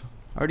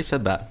 I already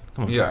said that.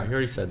 Come on, yeah, you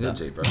already said that.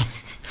 G, bro.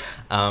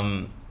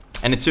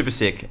 And it's super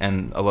sick,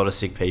 and a lot of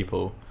sick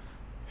people.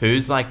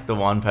 Who's like the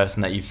one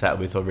person that you've sat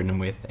with or written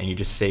with, and you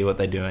just see what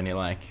they do, and you're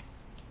like,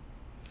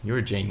 you're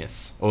a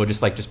genius, or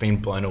just being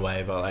blown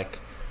away by like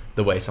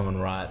the way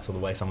someone writes or the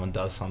way someone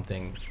does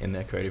something in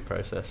their creative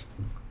process?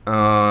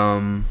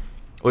 Or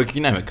you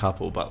can name a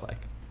couple, but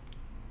like,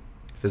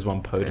 if there's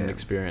one potent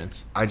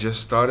experience. I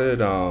just started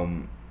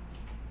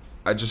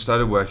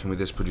working with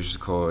this producer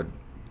called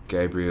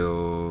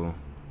Gabriel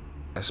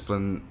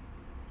Espinosa?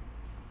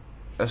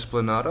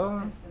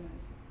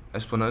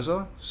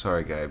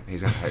 Sorry, Gabe.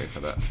 He's gonna hate me for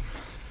that.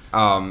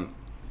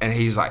 And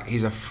he's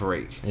a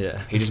freak.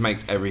 Yeah. He just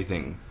makes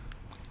everything.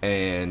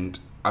 And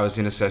I was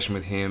in a session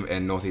with him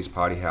in Northeast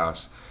Party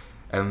House,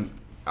 and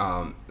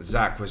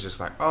Zach was just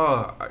like,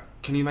 oh,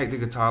 can you make the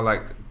guitar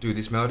like do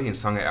this melody, and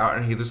sung it out,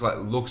 and he just like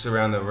looks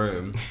around the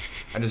room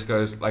and just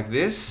goes like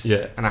this.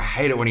 Yeah. And I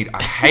hate it when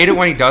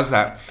he does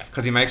that,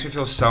 because he makes me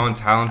feel so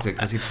untalented,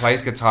 because he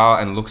plays guitar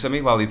and looks at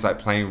me while he's like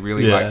playing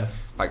really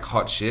like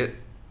hot shit.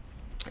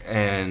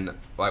 And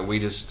like I've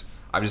just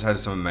had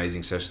some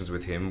amazing sessions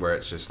with him where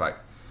it's just like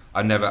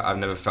I've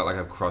never felt like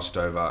I've crossed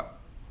over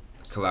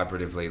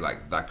collaboratively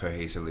like that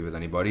cohesively with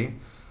anybody.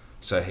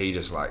 So he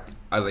just like,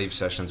 I leave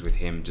sessions with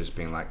him just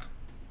being like,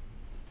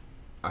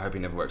 I hope he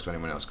never works with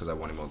anyone else, because I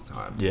want him all the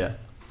time. Yeah.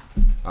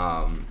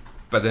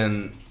 But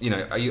then, you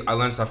know, I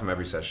learn stuff from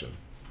every session.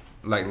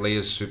 Like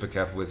Leah's super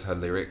careful with her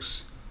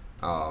lyrics,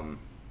 and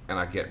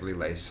I get really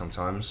lazy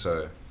sometimes,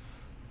 so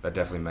that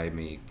definitely made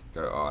me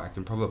go, oh, I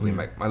can probably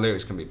make, my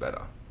lyrics can be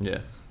better. Yeah.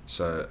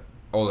 So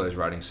all those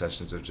writing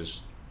sessions have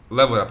just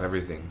leveled up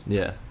everything.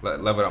 Yeah.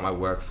 Leveled up my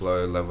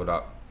workflow, leveled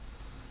up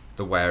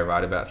the way I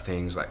write about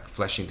things, like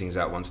fleshing things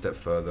out one step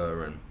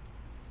further. And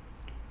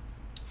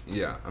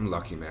yeah, I'm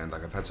lucky, man.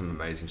 Like I've had some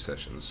amazing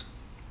sessions.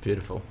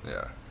 Beautiful.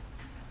 Yeah.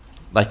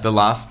 Like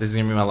this is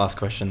gonna be my last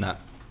question, that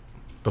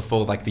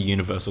before like the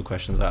universal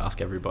questions I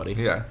ask everybody.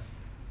 Yeah.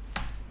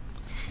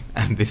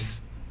 And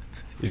this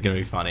is gonna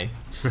be funny.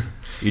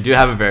 You do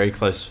have a very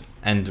close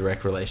and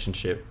direct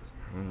relationship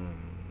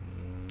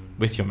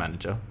with your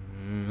manager.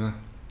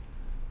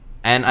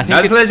 And I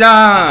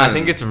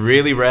think it's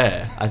really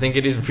rare. I think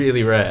it is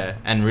really rare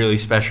and really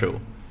special.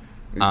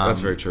 That's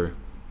very true.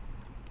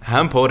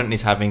 How important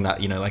is having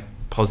that, you know, like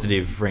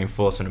positive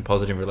reinforcement and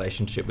positive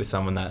relationship with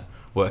someone that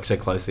works so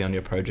closely on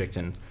your project,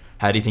 and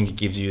how do you think it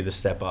gives you the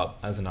step up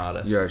as an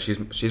artist? Yeah,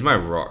 she's my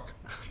rock.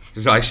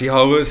 She's like she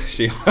holds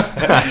me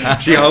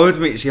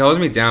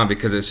down,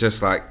 because it's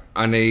just like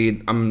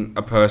I'm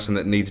a person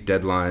that needs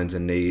deadlines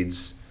and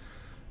needs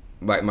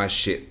like my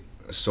shit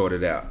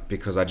sorted out,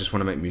 because I just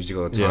want to make music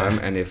all the time.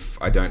 And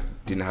if I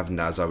didn't have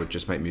Naz, I would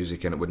just make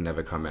music and it would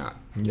never come out.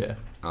 Yeah.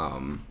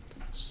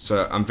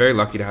 So I'm very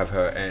lucky to have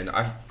her, and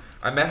I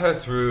met her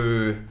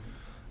through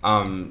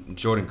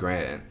Jordan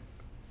Grant,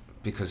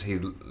 because he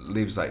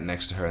lives like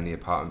next to her in the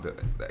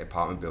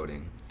apartment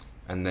building,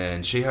 and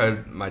then she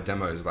heard my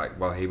demos like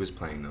while he was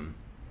playing them,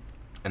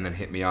 and then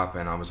hit me up,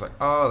 and I was like,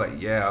 oh, like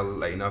yeah, I'll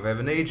let you know if I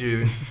ever need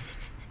you.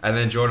 And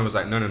then Jordan was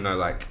like, no,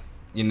 like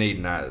you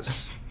need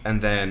Naz.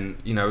 And then,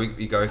 you know,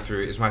 we go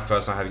through, it's my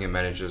first time having a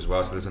manager as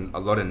well, so there's a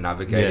lot of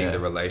navigating the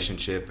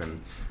relationship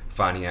and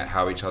finding out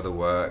how each other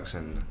works,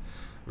 and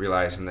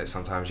realizing that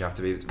sometimes you have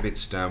to be a bit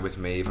stern with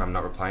me if I'm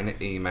not replying to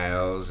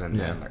emails, and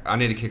then like I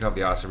need to kick up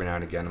the arse every now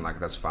and again, and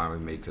like that's fine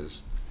with me,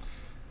 because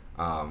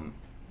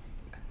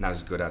Naz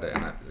is good at it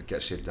and I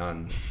get shit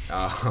done.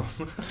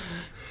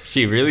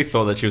 She really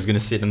thought that she was going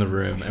to sit in the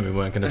room and we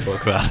weren't going to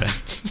talk about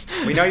it.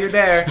 We know you're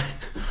there.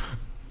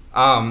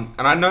 And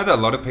I know that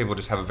a lot of people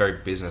just have a very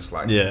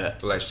business-like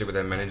relationship with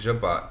their manager,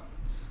 but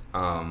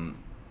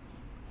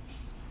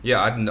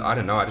yeah, I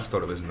don't know. I just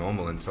thought it was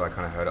normal until I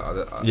kind of heard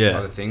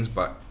other things.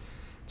 But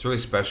it's really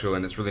special,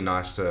 and it's really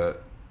nice to.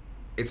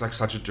 It's like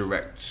such a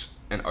direct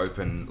and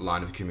open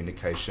line of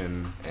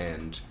communication,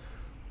 and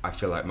I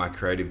feel like my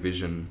creative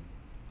vision,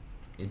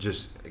 it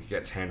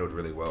gets handled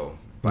really well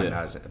by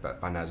Naz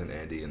and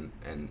Andy and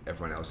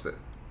everyone else that,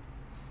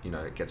 you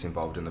know, gets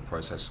involved in the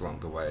process along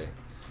the way.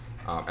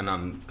 And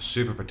I'm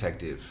super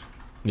protective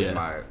in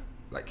my,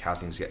 like, how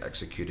things get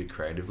executed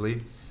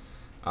creatively.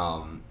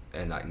 And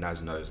like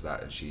Naz knows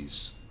that, and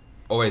she's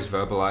always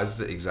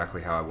verbalizes it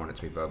exactly how I want it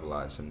to be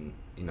verbalized, and,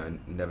 you know,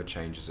 never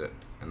changes it.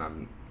 And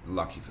I'm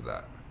lucky for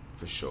that,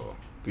 for sure.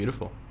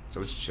 Beautiful.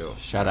 So it's chill.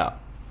 Shout out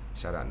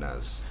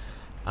Naz.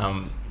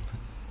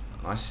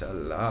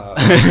 Mashallah.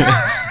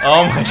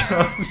 Oh my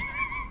god.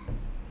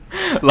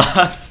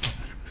 Last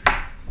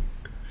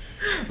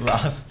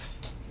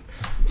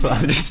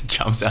just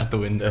jumps out the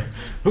window.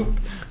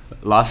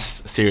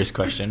 Last serious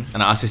question,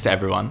 and I ask this to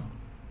everyone.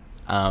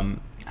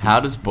 How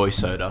does Boy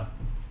Soda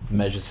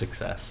measure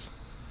success?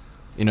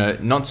 You know,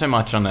 not so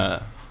much on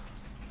I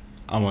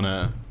want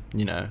to,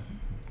 you know,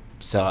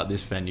 sell out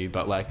this venue,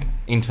 but like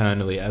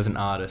internally as an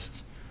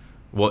artist,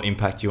 what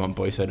impact do you want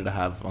Boy Soda to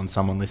have on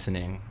someone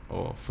listening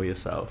or for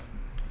yourself?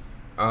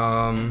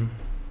 I'd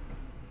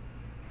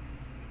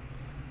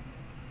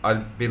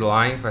be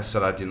lying if I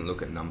said I didn't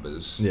look at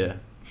numbers. Yeah.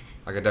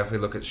 Like, I definitely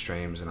look at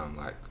streams and I'm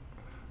like,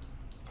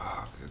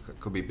 oh, it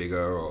could be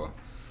bigger, or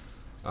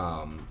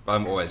but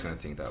I'm always going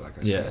to think that, like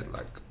I said,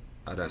 like,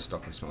 I don't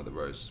stop and smell the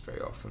roses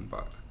very often,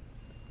 but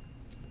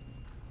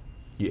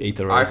you eat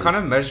the roses. I kind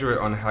of measure it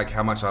on like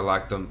how much I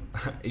like them.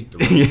 Eat the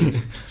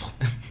roses.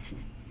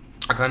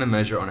 I kind of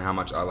measure it on how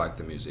much I like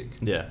the music.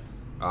 Yeah.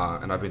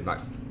 And I've been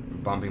like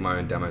bumping my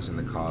own demos in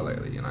the car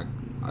lately, and I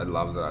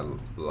love that. I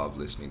love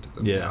listening to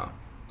them now,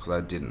 because I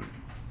didn't,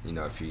 you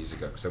know, a few years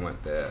ago, because I weren't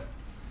there.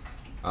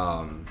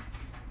 So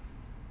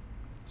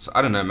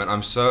I don't know, man.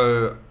 I'm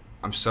so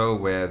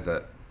aware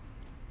that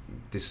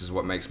this is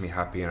what makes me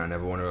happy, and I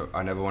never want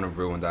to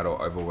ruin that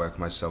or overwork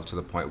myself to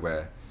the point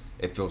where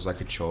it feels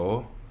like a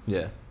chore.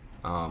 Yeah.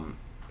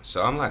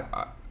 So I'm like,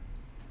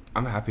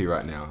 I'm happy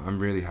right now. I'm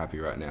really happy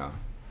right now.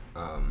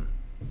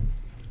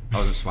 I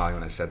wasn't smiling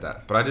when I said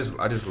that, but I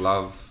just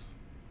love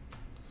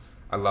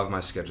my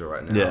schedule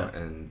right now, Yeah.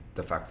 and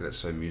the fact that it's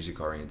so music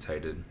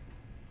orientated.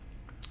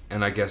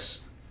 And I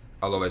guess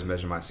I'll always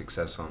measure my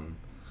success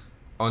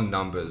on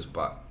numbers,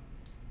 but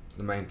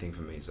the main thing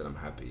for me is that I'm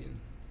happy, and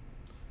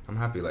I'm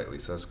happy lately,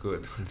 so that's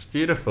good. It's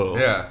beautiful.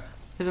 Yeah.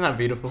 Isn't that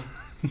beautiful?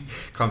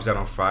 Comes out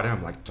on Friday,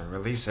 I'm like, don't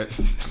release it.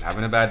 I'm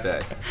having a bad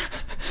day.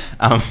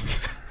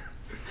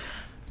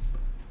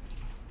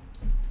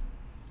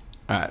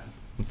 Alright,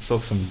 let's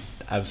talk some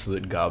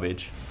absolute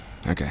garbage.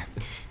 Okay.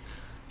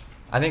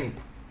 I think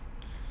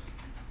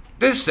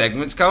This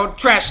segment's called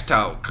Trash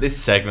Talk. this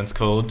segment's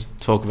called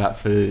Talk About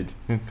Food,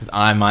 because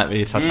I might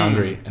be a touch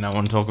hungry and I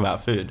want to talk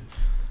about food.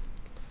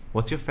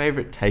 What's your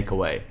favourite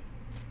takeaway?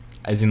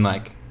 As in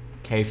like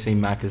KFC,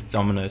 Macca's,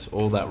 Domino's,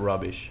 all that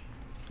rubbish.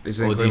 Is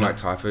it Or do including you like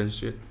not- Typhoon and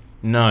shit?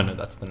 No,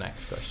 that's the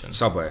next question.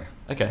 Subway.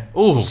 Okay.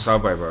 Ooh,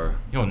 Subway, bro.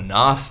 you're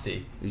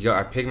nasty.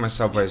 I pick my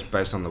Subways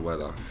based on the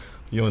weather.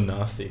 You're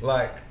nasty.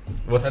 Like,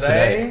 What's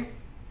today?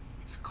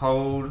 It's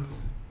cold.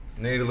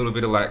 Need a little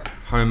bit of like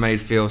homemade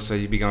feel, so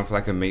you'd be going for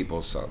like a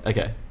meatball sub.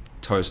 Okay.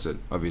 Toasted,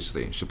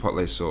 obviously.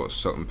 Chipotle sauce,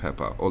 salt and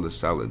pepper, all the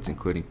salads,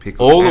 including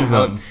pickles. All and of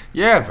them?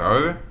 Yeah,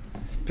 bro.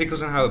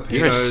 Pickles and jalapenos.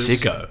 You're a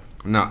sicko.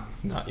 No.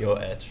 No, you're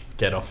edge.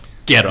 Get off.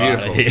 Get out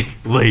of Beautiful. here.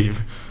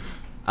 Leave.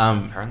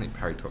 Apparently,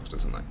 Parry Talks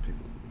doesn't like pickles.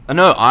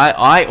 No,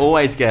 I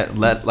always get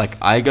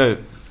I go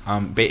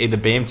either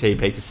BMT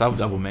pizza sub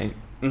double meat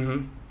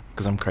Mm-hmm.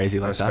 because I'm crazy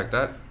I like respect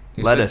that.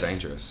 It's Lettuce. so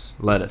dangerous.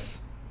 Lettuce,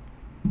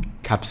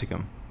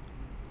 capsicum,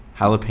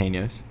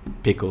 jalapenos,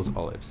 pickles,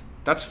 olives.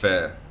 That's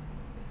fair.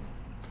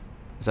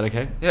 Is that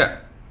okay? Yeah.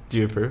 Do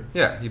you approve?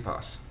 Yeah, you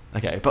pass.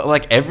 Okay, but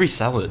like every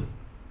salad,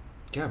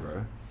 Yeah,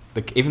 bro.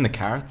 even the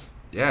carrots,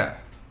 Yeah.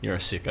 you're a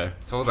sicko.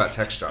 It's all about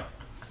texture.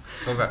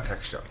 It's all about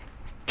texture.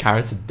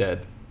 Carrots are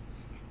dead.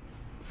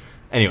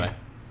 Anyway,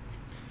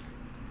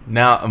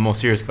 now a more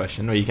serious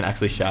question where you can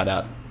actually shout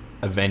out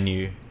a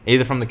venue,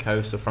 either from the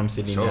coast or from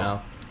Sydney Sure.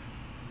 now.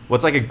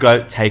 What's like a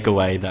goat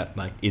takeaway that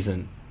like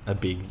isn't a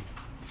big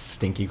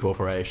stinky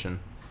corporation?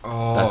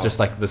 Oh. That's just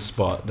like the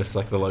spot, just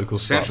like the local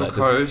Central spot.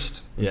 that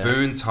Coast, Yeah.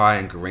 Boone, Thai,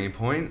 and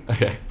Greenpoint.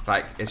 Okay.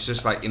 Like, it's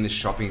just like in the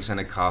shopping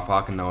centre car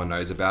park and no one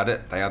knows about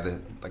it. They are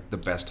the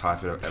best Thai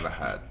food I've ever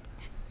had.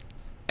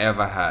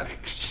 Ever had.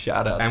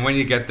 Shout out. And when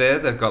you get there,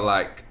 they've got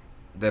like,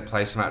 their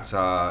placemats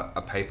are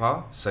a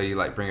paper. So you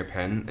like bring a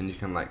pen and you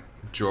can like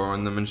draw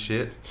on them and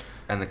shit.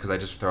 And because they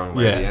just throw them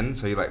away at the Yeah. end.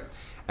 So you like,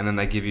 and then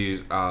they give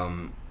you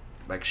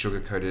like sugar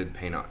coated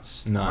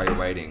peanuts Nice. while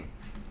you're waiting.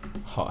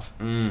 Hot.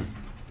 Mm,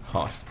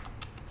 Hot.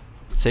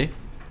 See?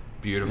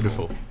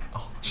 beautiful. Beautiful.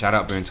 Oh, Shout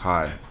out Boone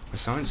Thai. We're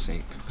so in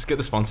sync. let's get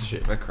the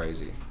sponsorship. We're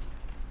crazy.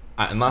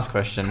 And last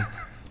question.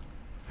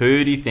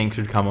 Who do you think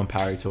should come on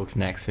Parry Talks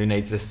next? Who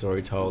needs this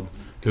story told?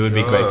 Who would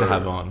be great to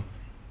have on?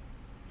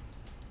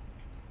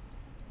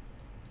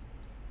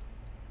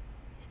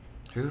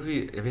 Have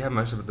you had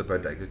most of the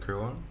Bodega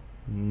crew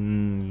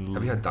on?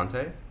 Have you had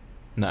Dante?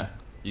 No.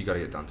 You gotta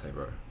get Dante,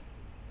 bro.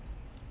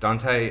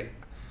 Dante,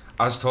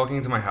 I was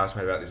talking to my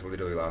housemate about this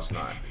literally last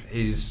night.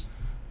 His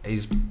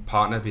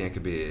partner, Bianca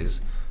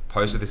Beers,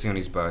 posted this thing on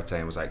his birthday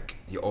and was like,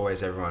 "You're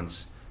always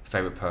everyone's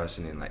favorite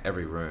person in like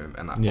every room."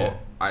 And like, Yeah.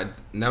 I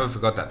never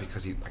forgot that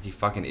because he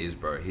fucking is,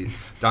 bro.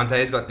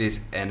 Dante's got this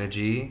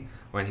energy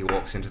when he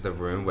walks into the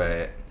room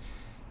where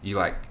you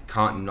like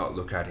can't not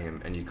look at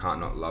him and you can't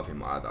not love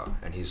him either.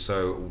 And he's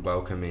so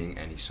welcoming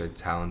and he's so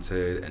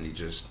talented and he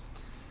just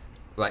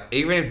like,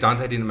 even if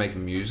Dante didn't make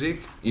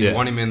music, you Yeah.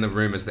 want him in the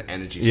room as the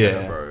energy Yeah.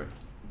 center, bro.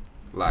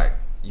 Like,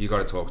 you got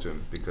to talk to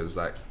him because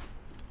like,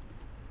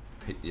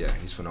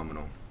 he's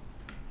phenomenal.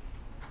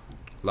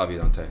 Love you,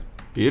 Dante.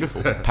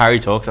 Beautiful. Parry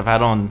Talks.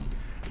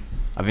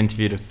 I've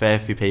interviewed a fair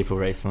few people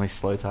recently.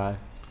 Slow Tie,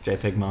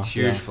 JPEG Master,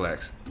 Huge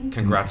flex.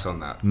 Congrats on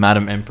that.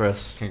 Madam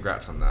Empress,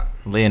 Congrats on that.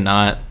 Leah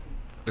Knight.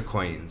 The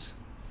Queens.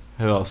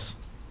 Who else?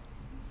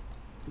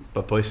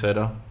 But Boy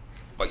Soda.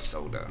 Boy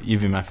Soda.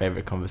 You've been my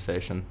favorite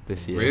conversation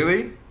this year.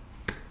 Really?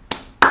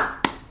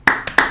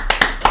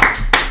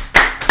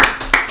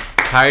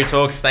 Parry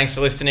Talks. Thanks for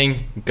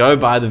listening. Go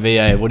buy the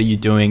VA. What are you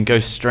doing? Go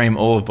stream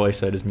all of Boy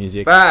Soda's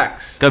music.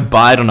 Facts. Go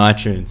buy it on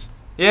iTunes.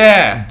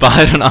 Yeah.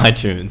 Buy it on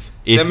iTunes.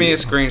 Send me a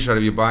screenshot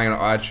of you buying it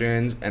on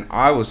iTunes and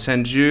I will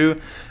send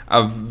you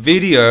a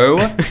video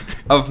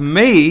of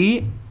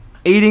me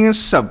eating a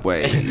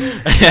Subway.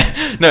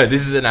 No,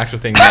 this is an actual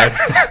thing, though.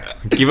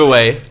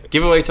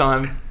 Giveaway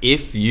time.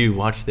 If you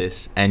watch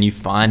this and you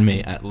find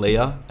me at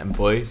Leah and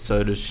Boy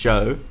Soda's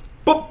show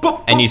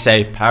and you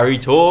say Parry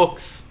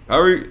Talks.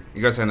 Hurry.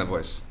 You gotta say in that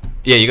voice.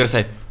 Yeah, you gotta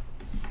say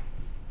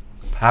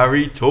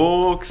Parry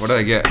Talks. What do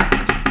they get?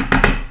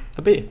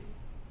 A beer.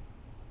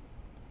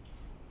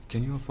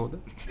 Can you afford that?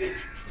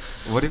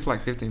 What if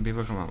like 15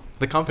 people come up?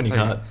 The company It's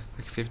like, card.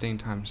 like 15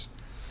 times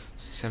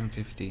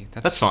 $7.50.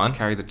 That's fine.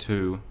 Carry the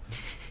 2.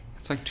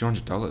 It's like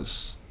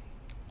 $200.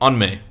 On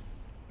me.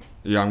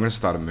 Yeah, I'm gonna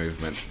start a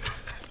movement.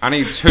 I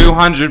need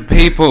 200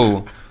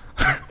 people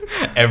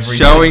Every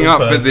showing single up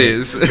for person.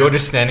 this. You're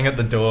just standing at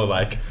the door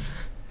like,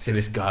 See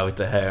this guy with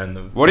the hair and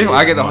the. What if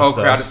I get the whole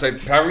crowd to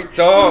mustache. say Barry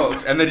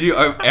Talks, and then you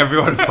owe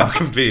everyone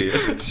fucking beer?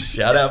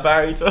 Shout out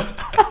Barry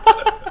Talks.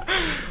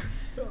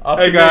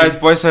 Hey guys,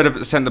 Boys sent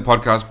the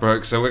podcast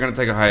broke, so we're gonna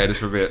take a hiatus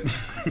for a bit.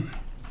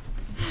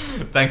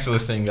 Thanks for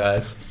listening,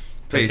 guys.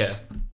 Take Peace. care.